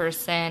right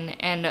person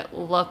and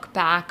look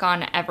back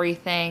on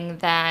everything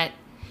that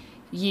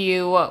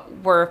you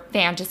were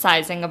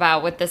fantasizing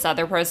about with this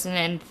other person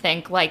and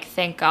think like,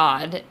 thank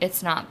God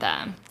it's not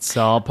them. It's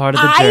all part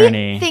of the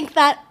journey. I think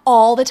that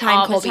all the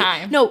time, Colby. All the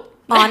time. No,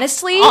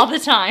 honestly. All the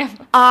time.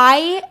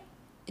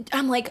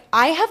 I'm like,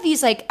 I have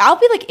these like, I'll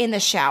be like in the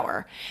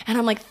shower and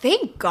I'm like,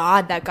 thank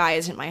God that guy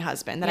isn't my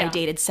husband that I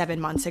dated 7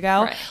 months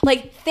ago. Right.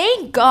 Like,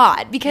 thank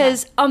God,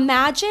 because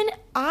imagine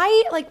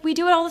we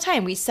do it all the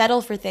time. We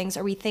settle for things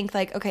or we think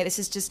like, okay, this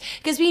is just,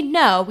 because we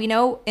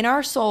know in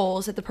our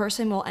souls that the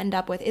person we'll end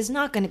up with is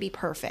not going to be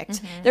perfect.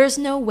 Mm-hmm. There's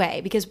no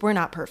way because we're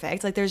not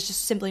perfect. Like, there's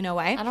just simply no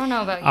way. I don't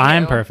know about you.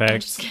 I'm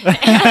perfect.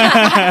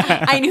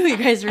 I knew you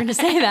guys were going to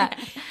say that.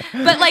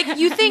 But like,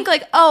 you think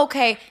like, oh,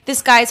 okay,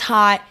 this guy's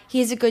hot. He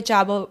has a good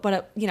job,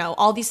 but you know,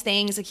 all these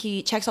things, like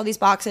he checks all these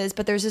boxes,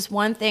 but there's this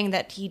one thing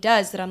that he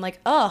does that I'm like,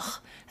 ugh,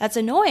 that's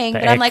annoying.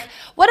 But I'm like,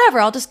 whatever,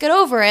 I'll just get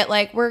over it.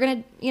 Like, we're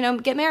going to, you know,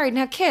 get married and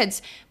have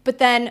kids. But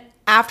then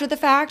after the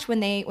fact,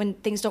 when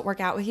things don't work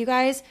out with you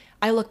guys,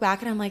 I look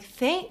back and I'm like,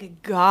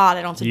 thank God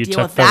I don't have to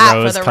deal with that for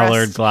the rest. You took the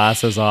rose-colored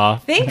glasses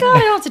off. Thank God I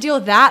don't have to deal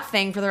with that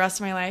thing for the rest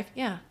of my life.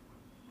 Yeah.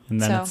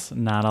 And then it's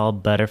not all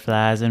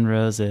butterflies and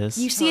roses.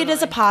 You see it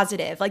as a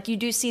positive. Like, you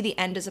do see the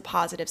end as a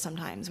positive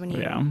sometimes when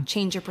you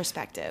change your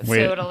perspective.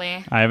 Wait,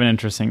 totally. I have an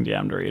interesting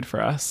DM to read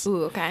for us.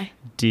 Ooh, okay.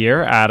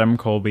 Dear Adam,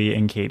 Colby,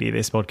 and Katie.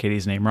 They spelled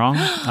Katie's name wrong,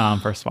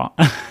 first of all.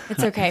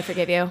 It's okay.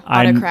 Forgive you.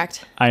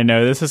 Autocorrect. I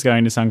know this is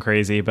going to sound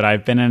crazy, but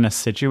I've been in a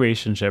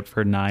situationship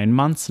for 9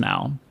 months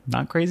now.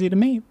 Not crazy to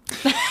me.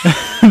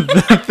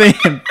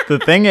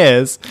 The thing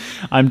is,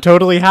 I'm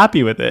totally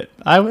happy with it.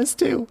 I was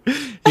too.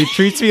 He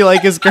treats me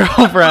like his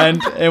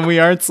girlfriend, and we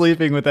aren't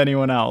sleeping with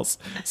anyone else.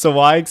 So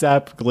why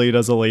exactly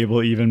does a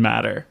label even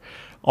matter?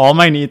 All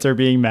my needs are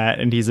being met,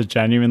 and he's a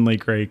genuinely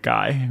great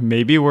guy.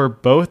 Maybe we're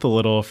both a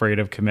little afraid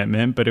of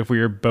commitment, but if we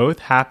are both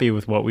happy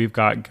with what we've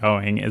got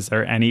going, is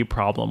there any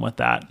problem with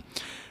that?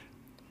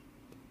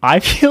 I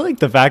feel like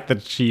the fact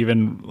that she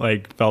even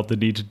like felt the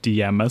need to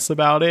DM us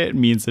about it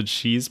means that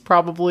she's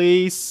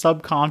probably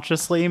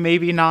subconsciously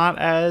maybe not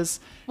as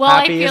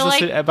happy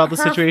about the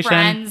situation.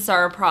 Friends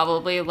are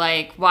probably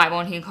like, why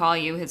won't he call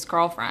you his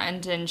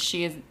girlfriend? And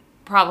she's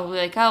probably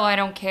like, oh, I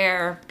don't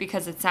care,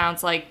 because it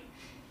sounds like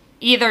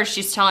either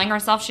she's telling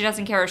herself she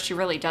doesn't care or she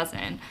really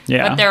doesn't.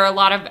 Yeah. But there are a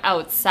lot of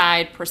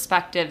outside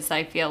perspectives,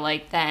 I feel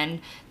like,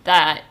 then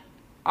that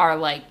are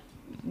like,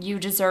 you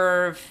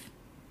deserve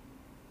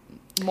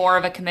more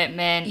of a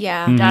commitment,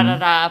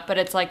 but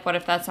it's like, what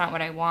if that's not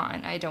what I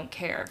want? I don't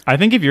care. I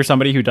think if you're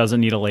somebody who doesn't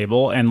need a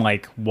label and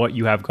like what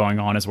you have going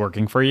on is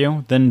working for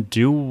you, then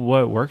do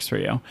what works for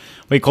you.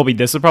 Wait, Colby,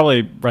 this would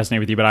probably resonate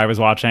with you, but I was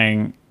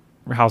watching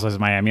Housewives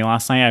of Miami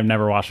last night. I've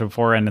never watched it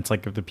before, and it's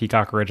like the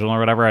Peacock original or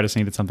whatever. I just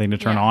needed something to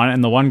turn on.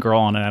 And the one girl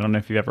on it, I don't know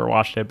if you've ever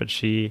watched it, but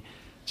she's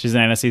an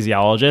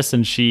anesthesiologist,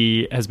 and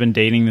she has been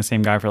dating the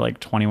same guy for like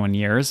 21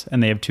 years,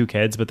 and they have 2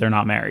 kids, but they're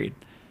not married.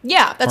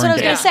 Yeah, that's what I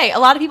was going Yeah. to say. A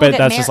lot of people But get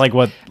that's married just like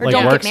what or like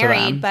don't works get for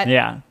married. them. But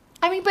yeah,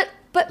 I mean,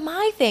 but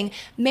my thing,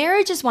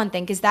 marriage is one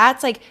thing because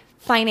that's like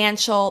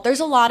financial. There's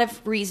a lot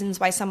of reasons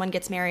why someone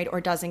gets married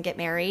or doesn't get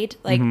married.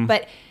 Like,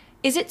 but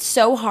is it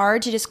so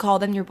hard to just call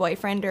them your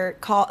boyfriend or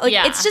call? Like,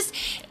 it's just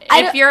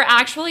if you're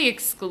actually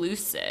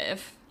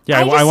exclusive. yeah.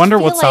 I I just wonder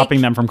feel what's stopping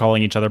like- them from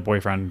calling each other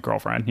boyfriend,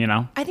 girlfriend. You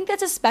know? I think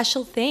that's a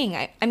special thing.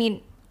 I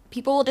mean,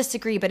 people will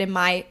disagree, but in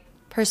my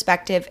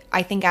perspective,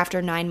 I think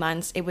after 9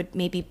 months, it would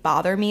maybe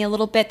bother me a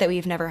little bit that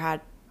we've never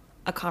had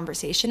a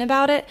conversation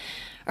about it.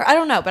 Or I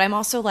don't know, but I'm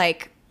also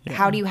like,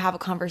 how do you have a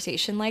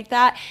conversation like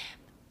that?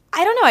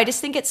 I don't know. I just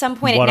think at some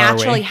point What it are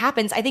naturally we?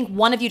 happens. I think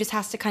one of you just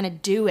has to kind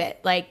of do it.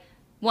 Like,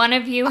 One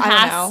of you I don't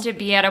has know. to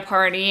be at a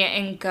party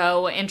and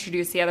go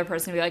introduce the other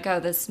person and be like,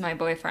 oh, this is my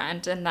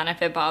boyfriend. And then if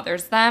it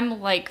bothers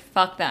them, like,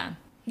 fuck them.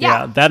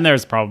 yeah. Then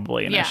there's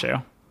probably an Yeah. issue.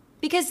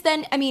 Because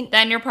then, I mean,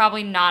 Then you're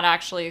probably not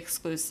actually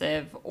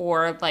exclusive,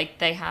 or like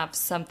they have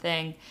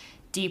something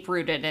deep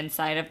rooted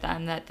inside of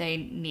them that they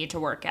need to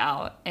work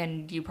out.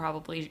 And you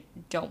probably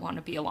don't want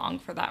to be along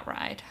for that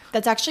ride.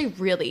 that's actually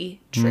really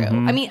true.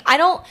 I mean,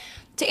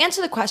 to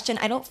answer the question,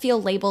 I don't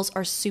feel labels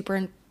are super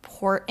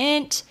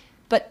important,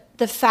 but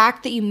the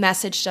fact that you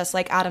messaged us,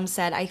 like Adam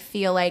said, I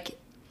feel like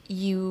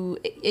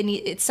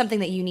it's something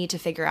that you need to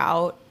figure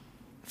out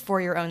for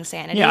your own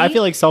sanity. Yeah, I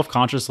feel like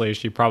self-consciously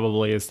she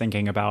probably is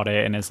thinking about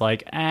it and is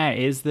like,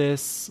 is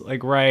this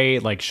like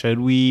right? Like, should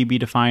we be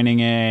defining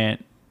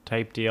it?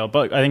 Type deal.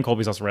 But I think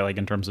Colby's also right, like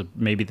in terms of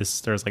maybe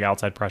there's like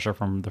outside pressure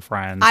from the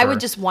friends. I or would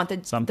just want the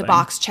something.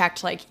 box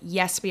checked, like,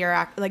 yes, we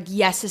are, like,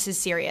 yes, this is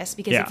serious.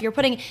 Because Yeah. if you're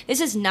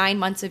this is 9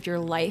 months of your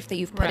life that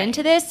you've put Right.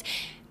 into this,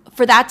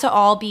 for that to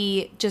all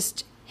be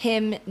just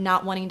him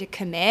not wanting to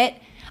commit,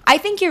 I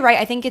think you're right.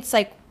 I think it's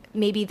like,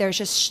 maybe there's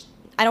just,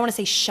 I don't want to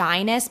say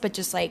shyness, but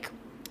just like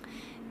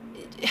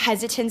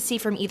hesitancy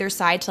from either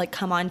side to like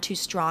come on too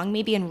strong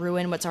maybe and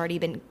ruin what's already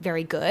been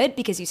very good,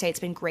 because you say it's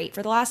been great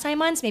for the last 9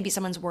 months. Maybe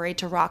someone's worried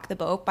to rock the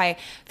boat by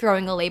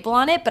throwing a label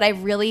on it, but I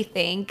really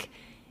think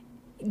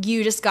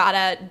you just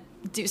gotta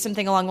do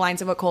something along the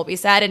lines of what Colby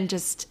said and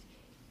just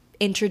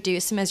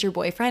introduce him as your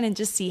boyfriend and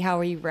just see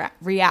how he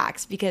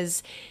reacts.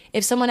 Because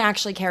if someone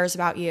actually cares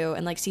about you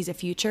and like sees a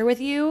future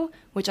with you,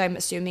 which I'm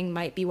assuming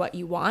might be what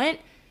you want,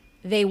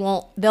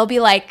 they'll be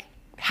like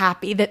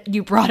happy that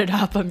you brought it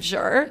up, I'm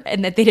sure,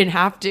 and that they didn't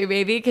have to,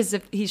 maybe, because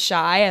if he's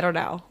shy, I don't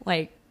know,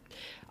 like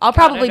I'll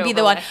probably be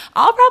the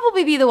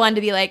one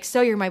to be like,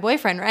 so you're my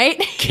boyfriend, right?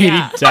 Katie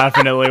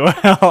definitely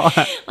will.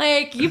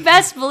 Like, you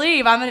best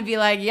believe I'm gonna be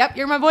like, yep,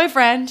 you're my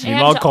boyfriend.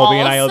 Meanwhile, Colby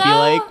and I will be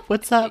also- like,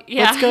 what's up?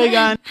 Yeah. What's going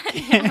on?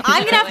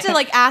 I'm gonna have to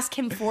like ask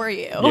him for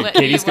you. Yeah,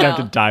 Katie's gonna have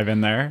to Well. dive in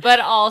there. But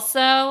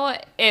also,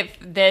 if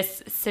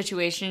this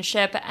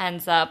situationship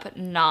ends up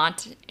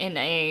not in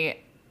a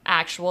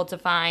actual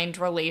defined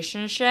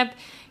relationship,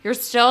 you're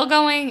still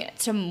going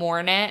to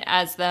mourn it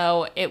as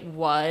though it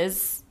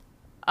was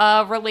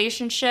a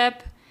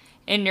relationship,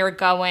 and you're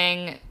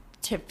going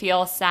to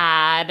feel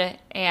sad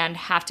and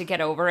have to get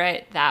over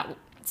it that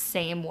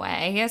same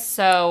way.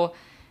 So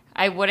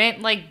I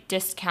wouldn't like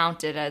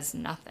discount it as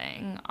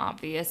nothing,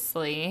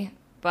 obviously,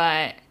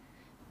 but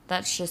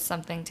that's just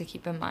something to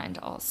keep in mind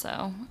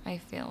also, I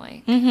feel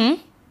like. I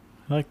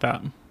like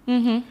that.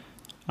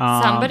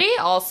 Somebody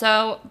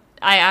also,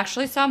 I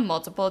actually saw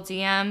multiple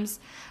DMs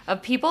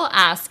of people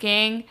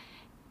asking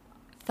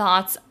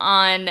thoughts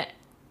on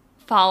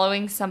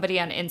following somebody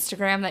on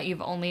Instagram that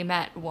you've only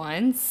met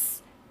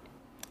once.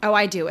 Oh,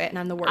 I do it, and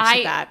I'm the worst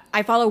at that.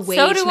 I follow way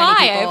So too do many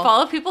I. people. I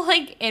follow people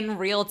like in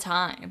real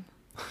time.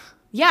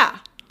 Yeah,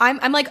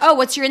 I'm like, oh,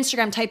 what's your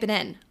Instagram? Type it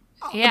in.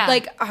 Yeah.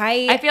 Like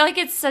I feel like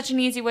it's such an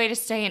easy way to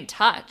stay in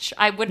touch.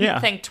 I wouldn't Yeah.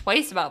 think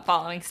twice about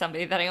following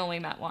somebody that I only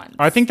met once.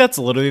 I think that's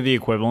literally the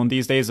equivalent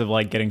these days of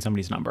like getting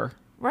somebody's number.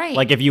 Right.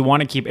 Like if you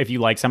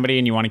like somebody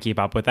and you want to keep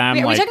up with them.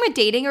 Wait, are we like, talking about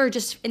dating or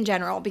just in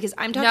general? Because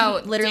I'm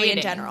talking literally in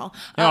dating. general.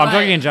 no, I'm but-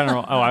 talking in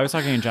general. Oh, I was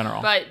talking in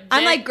general. But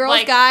I'm like,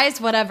 girls,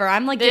 guys, whatever.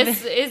 I'm like,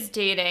 This giving, is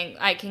dating.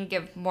 I can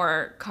give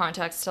more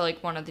context to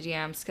like one of the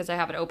DMs because I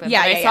have it open.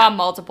 Yeah, but yeah, I saw yeah.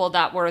 multiple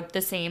that were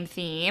the same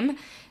theme.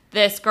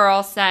 This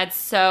girl said,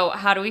 so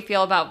how do we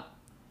feel about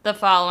the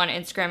follow on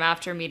Instagram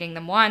after meeting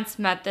them once?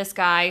 Met this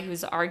guy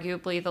who's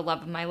arguably the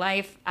love of my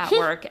life at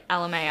work,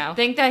 LMAO.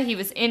 Think that he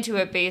was into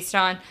it based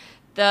on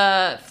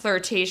the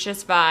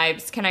flirtatious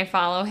vibes. Can I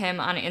follow him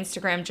on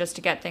Instagram just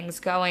to get things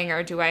going,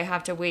 or do I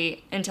have to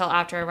wait until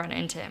after I run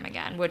into him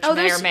again, which may or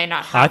there's- may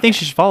not happen? I think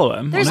she should follow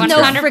him. there's on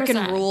no Instagram. 100%.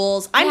 freaking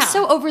rules. I'm Yeah.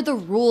 so over the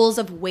rules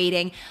of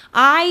waiting.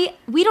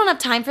 We don't have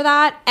time for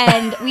that,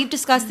 and we've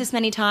discussed this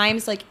many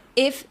times. Like,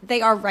 if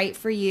they are right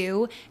for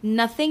you,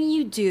 nothing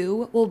you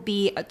do will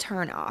be a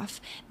turnoff.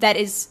 That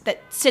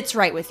sits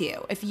right with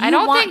you. If you I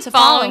don't want think to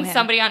follow following him,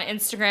 somebody on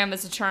Instagram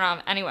is a turn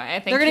on anyway. I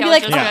think They're gonna he'll be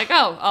like, just Yeah. be like,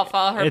 oh, I'll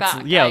follow her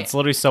back. Yeah, right? it's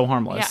literally so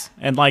harmless.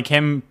 Yeah. And like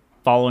him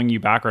following you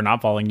back or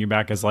not following you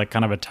back is like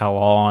kind of a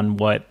tell-all on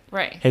what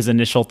Right. his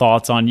initial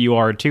thoughts on you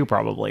are too,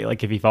 probably.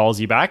 Like if he follows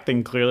you back,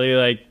 then clearly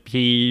like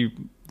he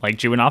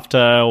liked you enough to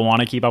want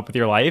to keep up with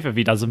your life. If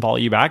he doesn't follow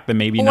you back, then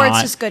maybe Or not.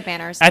 it's just good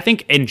manners. I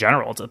think in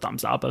general it's a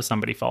thumbs up if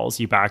somebody follows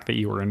you back that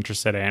you were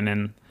interested in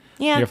and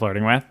Yeah. you're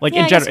flirting with. Like Yeah,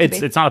 in I guess general, it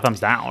could be. it's not a thumbs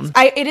down.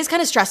 It is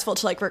kind of stressful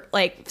to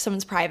like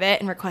someone's private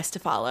and request to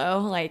follow.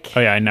 Like, Oh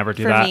yeah, I never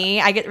do for that. me,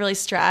 I get really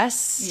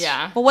stressed.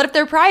 Yeah. But what if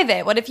they're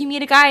private? What if you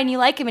meet a guy and you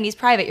like him and he's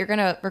private? You're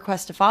gonna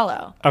request to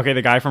follow. Okay,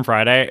 the guy from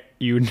Friday,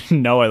 you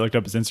know, I looked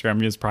up his Instagram,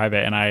 he was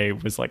private, and I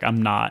was like,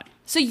 I'm not.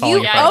 So you,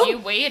 following Yeah, oh, you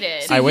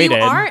waited. so I waited.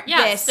 you aren't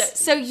Yeah, this. so-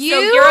 So you, So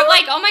you're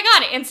like, oh my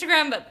god,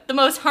 Instagram, the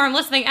most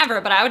harmless thing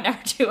ever, but I would never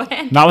do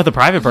it. Not with a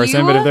private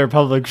person, but You- if they're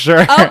public,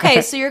 sure.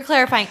 okay. So you're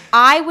clarifying.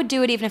 I would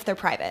do it even if they're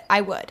private.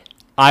 I would.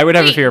 I would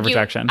have a Wait, fear of you-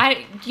 rejection.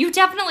 You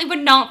definitely would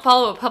not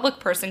follow a public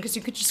person because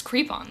you could just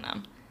creep on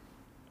them.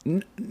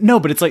 No,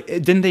 but it's like,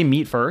 didn't they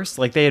meet first?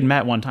 Like they had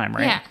met one time,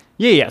 right?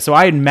 Yeah. Yeah. So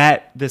I had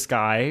met this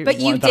guy, But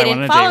you that I wanted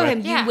didn't to date follow with.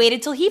 him. Yeah. You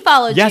waited till he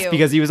followed Yes, you.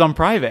 because he was on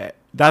private.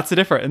 That's the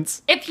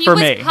difference. If he for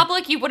was me.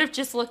 public, you would have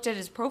just looked at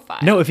his profile.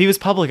 No, if he was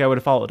public, I would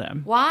have followed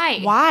him. Why?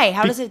 Why?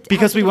 How does it?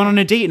 Because how's we it went different?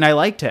 on a date and I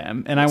liked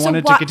him and I So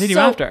wanted what- to continue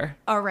so- after.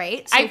 All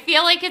right. So I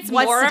feel like it's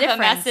What's more the of a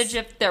difference? message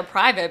if they're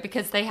private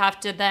because they have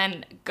to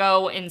then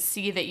go and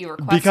see that you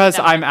requested Because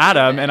them I'm to do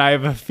Adam it. and I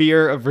have a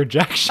fear of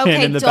rejection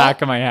Okay, in the don't-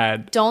 back of my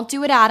head. don't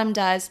do what Adam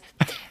does,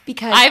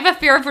 because I have a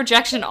fear of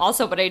rejection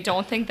also, but I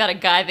don't think that a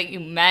guy that you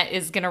met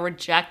is going to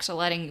reject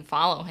letting you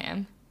follow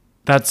him.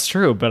 That's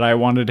true, but I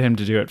wanted him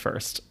to do it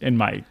first in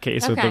my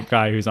case with Okay. the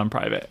guy who's on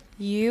private.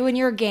 you and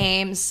your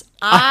games.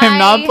 I'm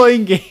not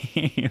playing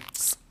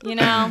games. You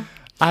know.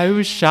 I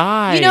was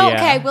shy. You know,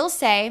 okay, I will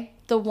say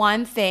the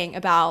one thing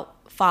about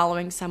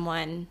following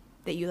someone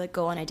that you like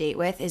go on a date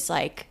with is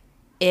like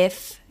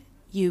if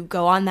you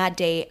go on that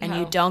date and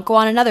you Oh. don't go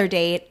on another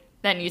date,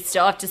 Then you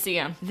still have to see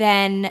him.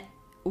 then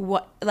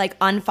what like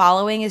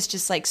unfollowing is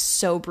just like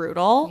so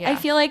brutal. I Yeah.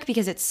 feel like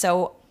because it's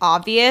so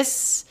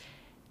obvious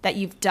that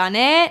you've done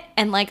it,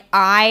 and like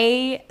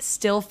I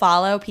still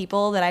follow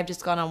people that I've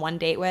just gone on one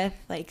date with,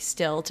 like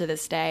still to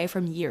this day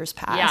from years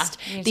past,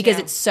 me because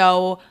too. it's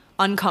so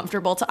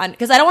uncomfortable to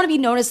because I don't want to be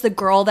known as the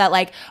girl that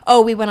like,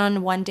 oh, we went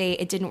on one date,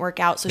 it didn't work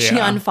out, so she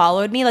Yeah.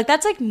 unfollowed me. Like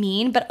that's like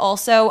mean, but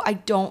also I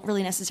don't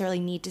really necessarily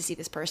need to see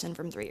this person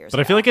from 3 years But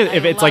I ago. feel like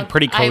if it's like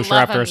pretty I kosher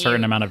love after a a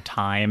certain mute. amount of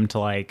time to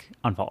like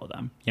unfollow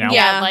them, you know?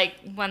 Yeah. Yeah, like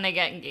when they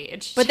get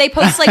engaged. But they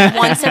post like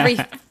once every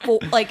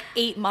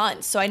 8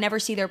 months, so I never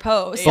see their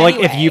posts. But like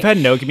if anyway. you've had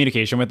no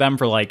communication with them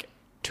for like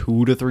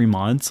 2 to 3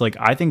 months, like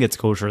I think it's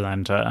kosher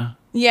then to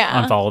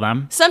Yeah. unfollow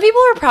them. Some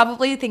people are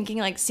probably thinking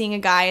like seeing a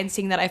guy and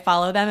seeing that I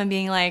follow them and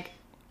being like,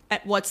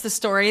 what's the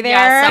story there?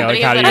 yeah, somebody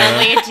Yeah, like, how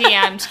do you- literally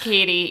DM'd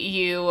Katie,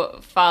 you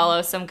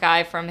follow some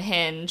guy from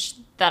Hinge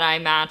that I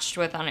matched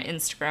with on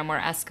Instagram. We're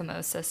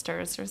Eskimo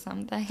sisters or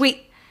something.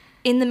 Wait,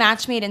 in the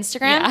match made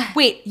Instagram? Yeah.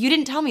 Wait, you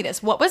didn't tell me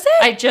this. What was it?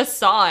 I just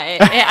saw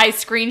it. I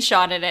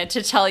screenshotted it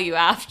to tell you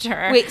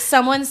after. Wait,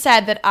 someone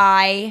said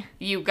that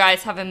You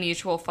guys have a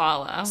mutual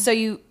follow. so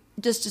you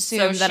just So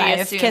assumed that she I have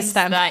assumes kissed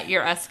them. that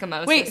you're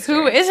Eskimo Wait, sister.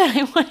 who is it?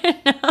 I want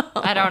to know.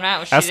 I don't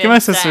know. She Eskimo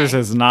didn't sisters say.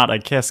 is not a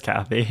kiss,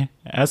 Kathy.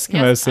 Eskimo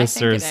Yes, I think it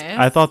sisters. is.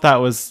 I thought that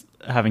was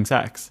having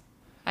sex.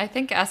 I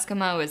think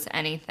Eskimo is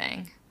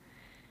anything.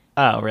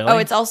 Oh, really? Oh,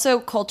 it's also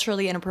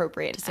culturally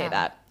inappropriate to say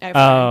that. I've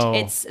Oh.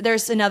 learned.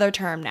 There's another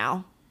term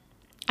now.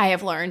 I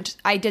have learned.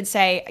 I did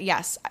say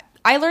yes.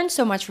 I learned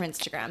so much from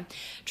Instagram.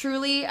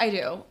 Truly, I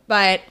do.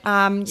 But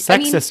sex I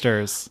mean,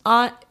 sisters.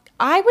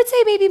 I would say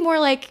maybe more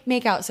like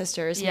make out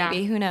sisters. Yeah.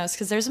 Maybe, who knows?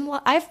 Because there's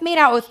I've made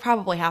out with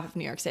probably half of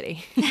New York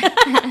City.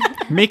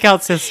 Make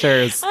out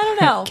sisters. I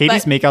don't know,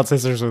 Katie's but- make out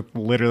sisters with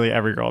literally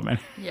every girl in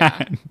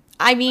Manhattan.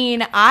 I mean,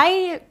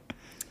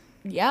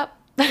 yep.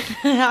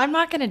 I'm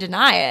not going to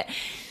deny it.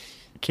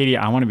 Katie,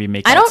 I want to be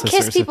make out I don't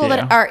sisters kiss people with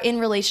you. that are in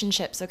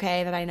relationships.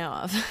 Okay, that I know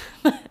of.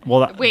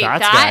 Well, Wait, that's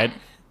that? good.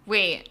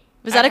 Wait.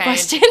 Was that a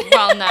question?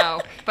 Well,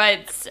 no, but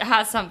it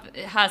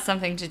has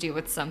something to do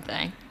with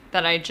something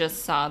that I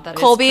just saw. That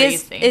Colby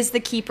is crazy. is the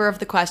keeper of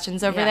the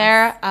questions over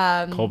Yes.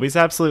 there. Colby's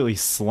absolutely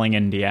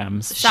slinging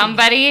DMs.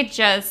 Somebody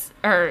just,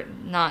 or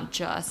not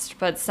just,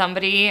 but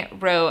somebody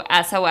wrote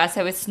SOS.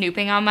 I was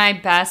snooping on my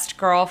best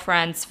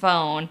girlfriend's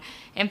phone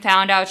and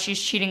found out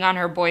she's cheating on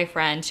her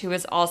boyfriend, who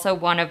is also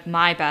one of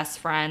my best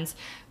friends,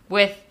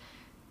 with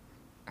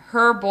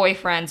her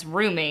boyfriend's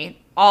roommate,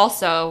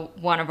 also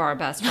one of our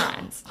best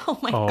friends. Oh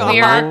my Oh. god.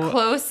 We are a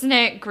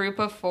close-knit group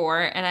of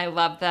 4, and I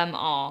love them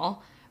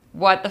all.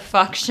 What the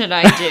fuck should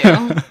I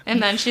do?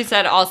 And then she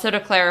said, also to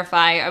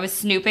clarify, I was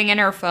snooping in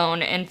her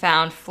phone and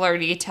found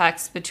flirty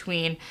texts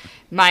between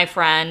my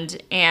friend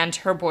and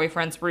her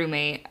boyfriend's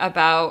roommate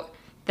about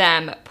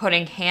them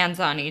putting hands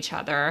on each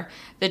other.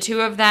 The 2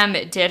 of them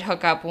did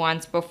hook up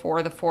once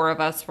before the 4 of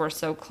us were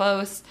so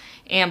close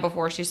and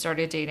before she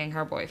started dating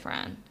her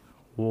boyfriend.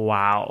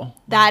 Wow.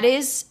 That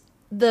is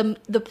the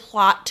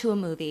plot to a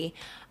movie.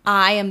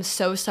 I am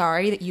so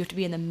sorry that you have to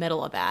be in the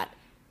middle of that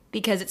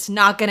because it's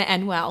not going to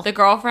end well. The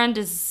girlfriend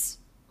is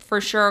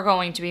for sure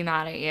going to be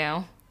mad at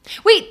you.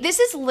 Wait, this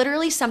is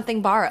literally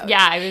something borrowed. Yeah,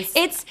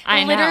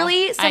 I know.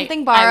 Literally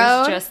something I borrowed.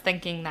 was just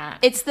thinking that.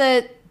 It's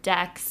the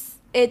Dex,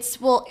 it's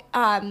well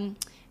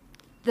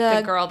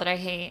the girl that I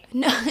hate.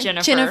 no,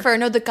 Jennifer.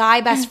 No, the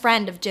guy best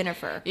friend of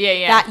Jennifer.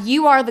 Yeah. That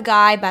you are the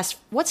guy best.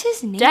 What's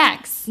his name?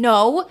 Dex.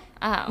 No.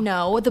 Oh.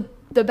 No,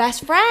 the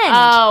best friend.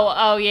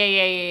 Oh,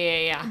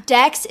 yeah.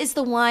 Dex is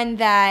the one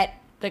that.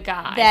 The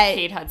guy That-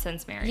 Kate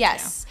Hudson's married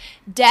Yes.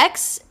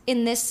 Dex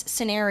in this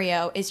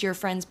scenario is your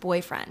friend's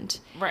boyfriend. to.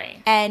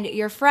 Right. And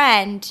your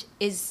friend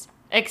is.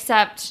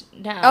 Except,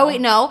 no. Oh, wait,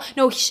 no.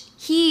 No,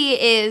 he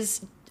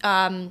is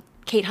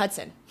Kate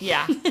Hudson.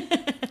 Yeah.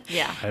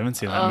 Yeah. I haven't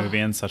seen that movie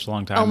in such a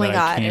long time. Oh my that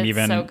God, I can't it's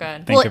even so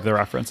good. think Well, of the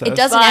references. It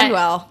doesn't But- end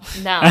well.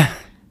 No.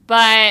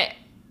 But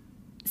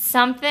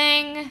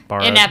something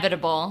Borrowed.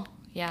 inevitable.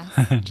 Yeah.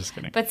 Just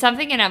kidding. But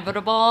something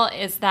inevitable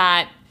is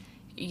that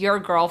your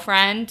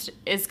girlfriend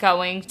is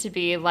going to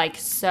be like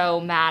so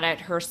mad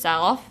at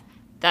herself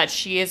that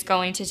she is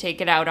going to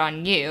take it out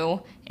on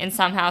you and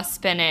somehow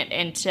spin it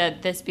into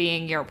this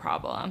being your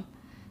problem.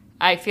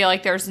 I feel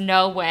like there's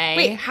no way.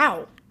 Wait,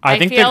 how? I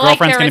think the feel like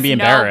girlfriend's there going to be is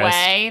embarrassed.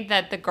 No way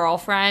that the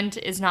girlfriend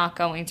is not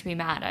going to be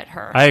mad at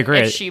her. I agree.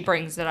 If she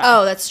brings it up.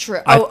 Oh, that's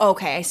true. Oh,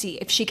 okay. I see.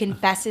 If she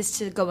confesses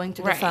to going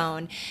through Right. the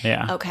phone.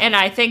 Yeah. Okay. And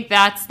I think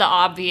that's the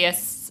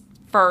obvious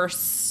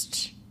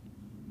first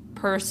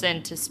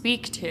person to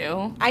speak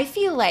to. I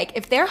feel like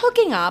if they're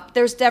hooking up,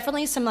 there's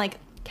definitely some like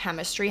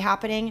chemistry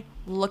happening.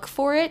 Look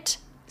for it,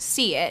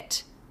 see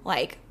it.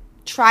 Like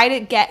try to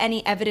get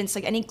any evidence,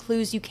 like any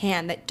clues you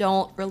can that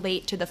don't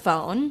relate to the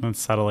phone. Let's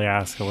subtly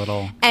ask a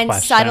little And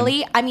question.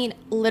 subtly, I mean,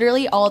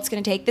 literally all it's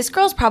going to take. This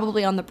girl's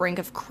probably on the brink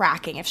of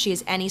cracking if she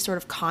has any sort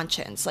of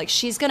conscience. Like,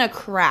 she's going to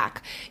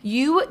crack.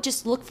 You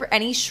just look for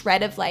any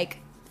shred of, like,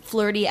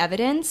 flirty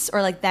evidence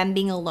or, like, them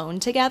being alone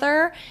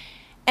together.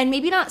 And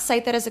maybe not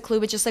cite that as a clue,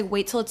 but just, like,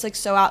 wait till it's, like,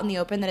 so out in the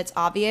open that it's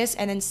obvious.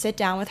 And then sit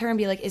down with her and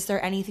be like, is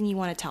there anything you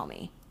want to tell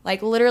me?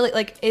 Like, literally,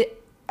 like,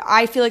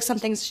 I feel like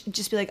something's,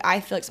 just be like, I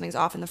feel like something's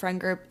off in the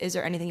friend group. Is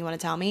there anything you want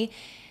to tell me?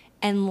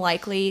 And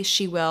likely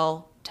she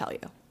will tell you.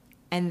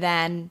 And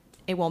then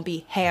it won't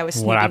be, hey, I was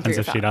sneaking What through happens your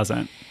if phone. she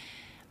doesn't?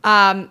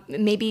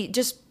 Maybe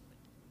just,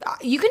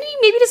 you can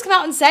maybe just come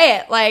out and say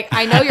it. Like,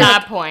 I know you're,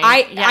 that point,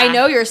 I yeah.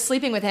 know you're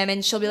sleeping with him.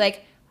 And she'll be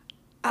like,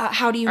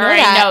 how do you know Or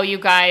that? I know you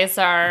guys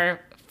are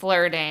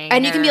flirting.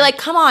 And you can be or- like,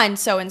 come on,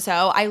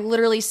 so-and-so. I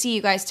literally see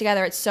you guys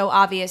together. It's so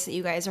obvious that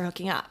you guys are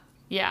hooking up.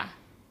 yeah,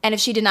 And if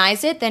she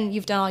denies it, then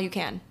you've done all you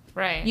can.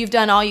 right. You've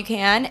done all you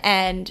can,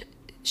 and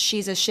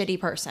she's a shitty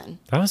person.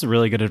 That was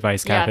really good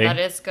advice, yeah, Kathy. that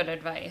is good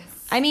advice.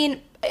 I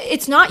mean,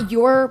 it's not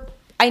your...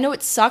 I know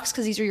it sucks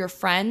because these are your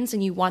friends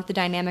and you want the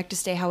dynamic to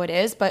stay how it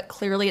is, but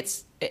clearly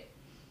it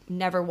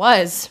never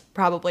was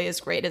probably as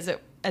great as it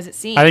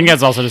seemed. I think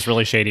that's also just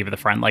really shady with a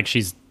friend. Like,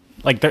 she's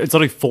like, it's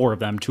literally 4 of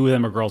them. 2 of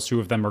them are girls,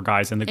 2 of them are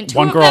guys, and the And two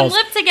one of them girl's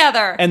live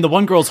together. and the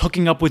one girl's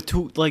hooking up with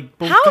 2 like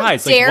both How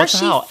guys. Like, dare what the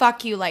she hell?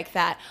 fuck you like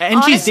that?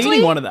 And she's Honestly,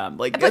 dating one of them.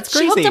 Like, but that's she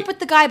crazy. hooked up with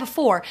the guy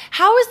before.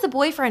 How is the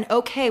boyfriend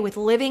okay with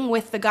living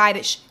with the guy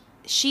that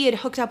she had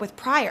hooked up with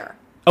prior?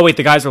 Oh wait,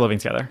 the guys are living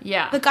together.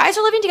 yeah. The guys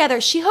are living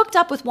together. She hooked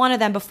up with one of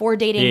them before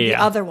dating the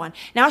Yeah. other one.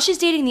 Now she's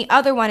dating the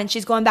other one, and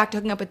she's going back to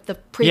hooking up with the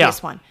previous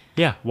Yeah. one.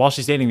 Yeah, while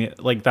she's dating the,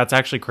 like, that's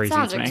actually crazy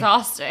Sounds to me.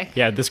 exhausting.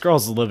 Yeah, this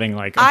girl's living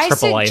like a I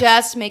triple life.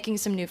 suggest making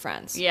some new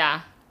friends.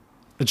 Yeah.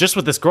 Just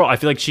with this girl, I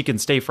feel like she can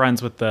stay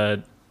friends with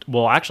the.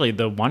 Well, actually,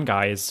 the one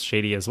guy is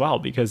shady as well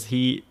because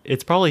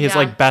it's probably his Yeah.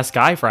 like best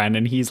guy friend,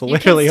 and he's You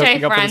literally can stay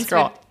hooking up with friends this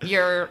girl. with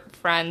your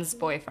friend's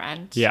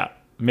boyfriend. Yeah,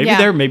 maybe Yeah.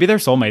 they're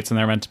soulmates and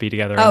they're meant to be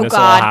together. Oh and this will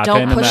God! happen,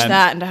 Don't and push then-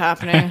 that into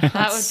happening.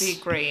 That would be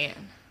great.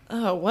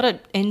 Oh, what an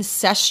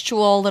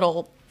incestual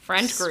little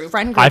Friend group.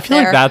 Friend group I feel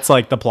there. like that's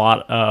like the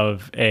plot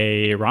of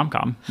a rom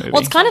com movie. Well,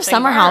 it's kind of Something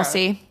summer borrowed.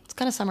 housey. It's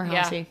kind of summer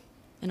Yeah. housey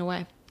in a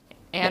way.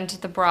 And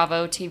the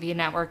Bravo TV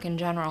network in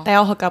general. They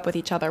all hook up with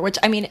each other, which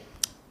I mean,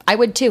 I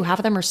would too. Half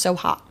of them are so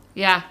hot.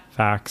 Yeah.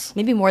 Facts.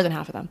 Maybe more than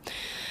half of them.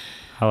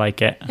 I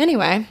like it.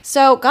 Anyway,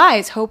 so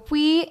guys, hope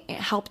we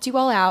helped you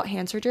all out,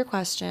 answered your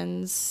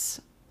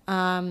questions.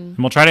 And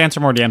we'll try to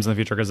answer more DMs in the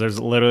future because there's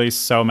literally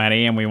so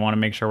many, and we want to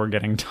make sure we're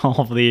getting to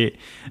all of the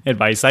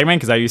advice segment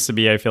because that used to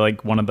be, I feel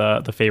like, one of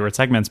the favorite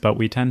segments, but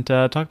we tend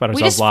to talk about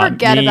We ourselves just a lot.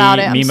 forget about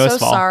it. I'm me so most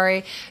of all.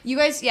 sorry. You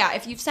guys, yeah,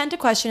 if you've sent a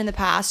question in the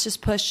past,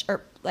 just push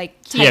or like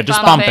Yeah,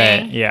 just bump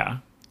bumping. it. Yeah.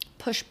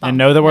 push bump. And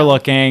know that we're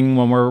looking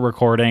when we're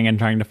recording and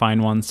trying to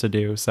find ones to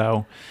do.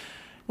 So,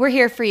 We're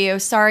here for you.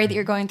 Sorry that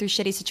you're going through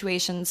shitty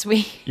situations.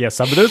 yeah,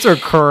 some of those are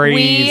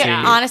crazy. We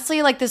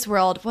honestly like this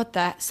world. What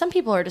the? Some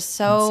people are just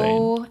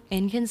so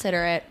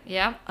inconsiderate.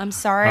 Yeah. I'm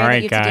sorry All that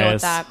right, you have to deal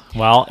with guys. that.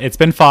 Well, it's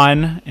been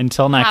fun.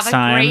 Until next Have a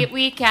time. great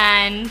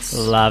weekend.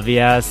 Love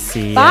ya.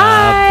 See ya.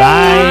 Bye.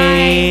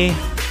 Bye.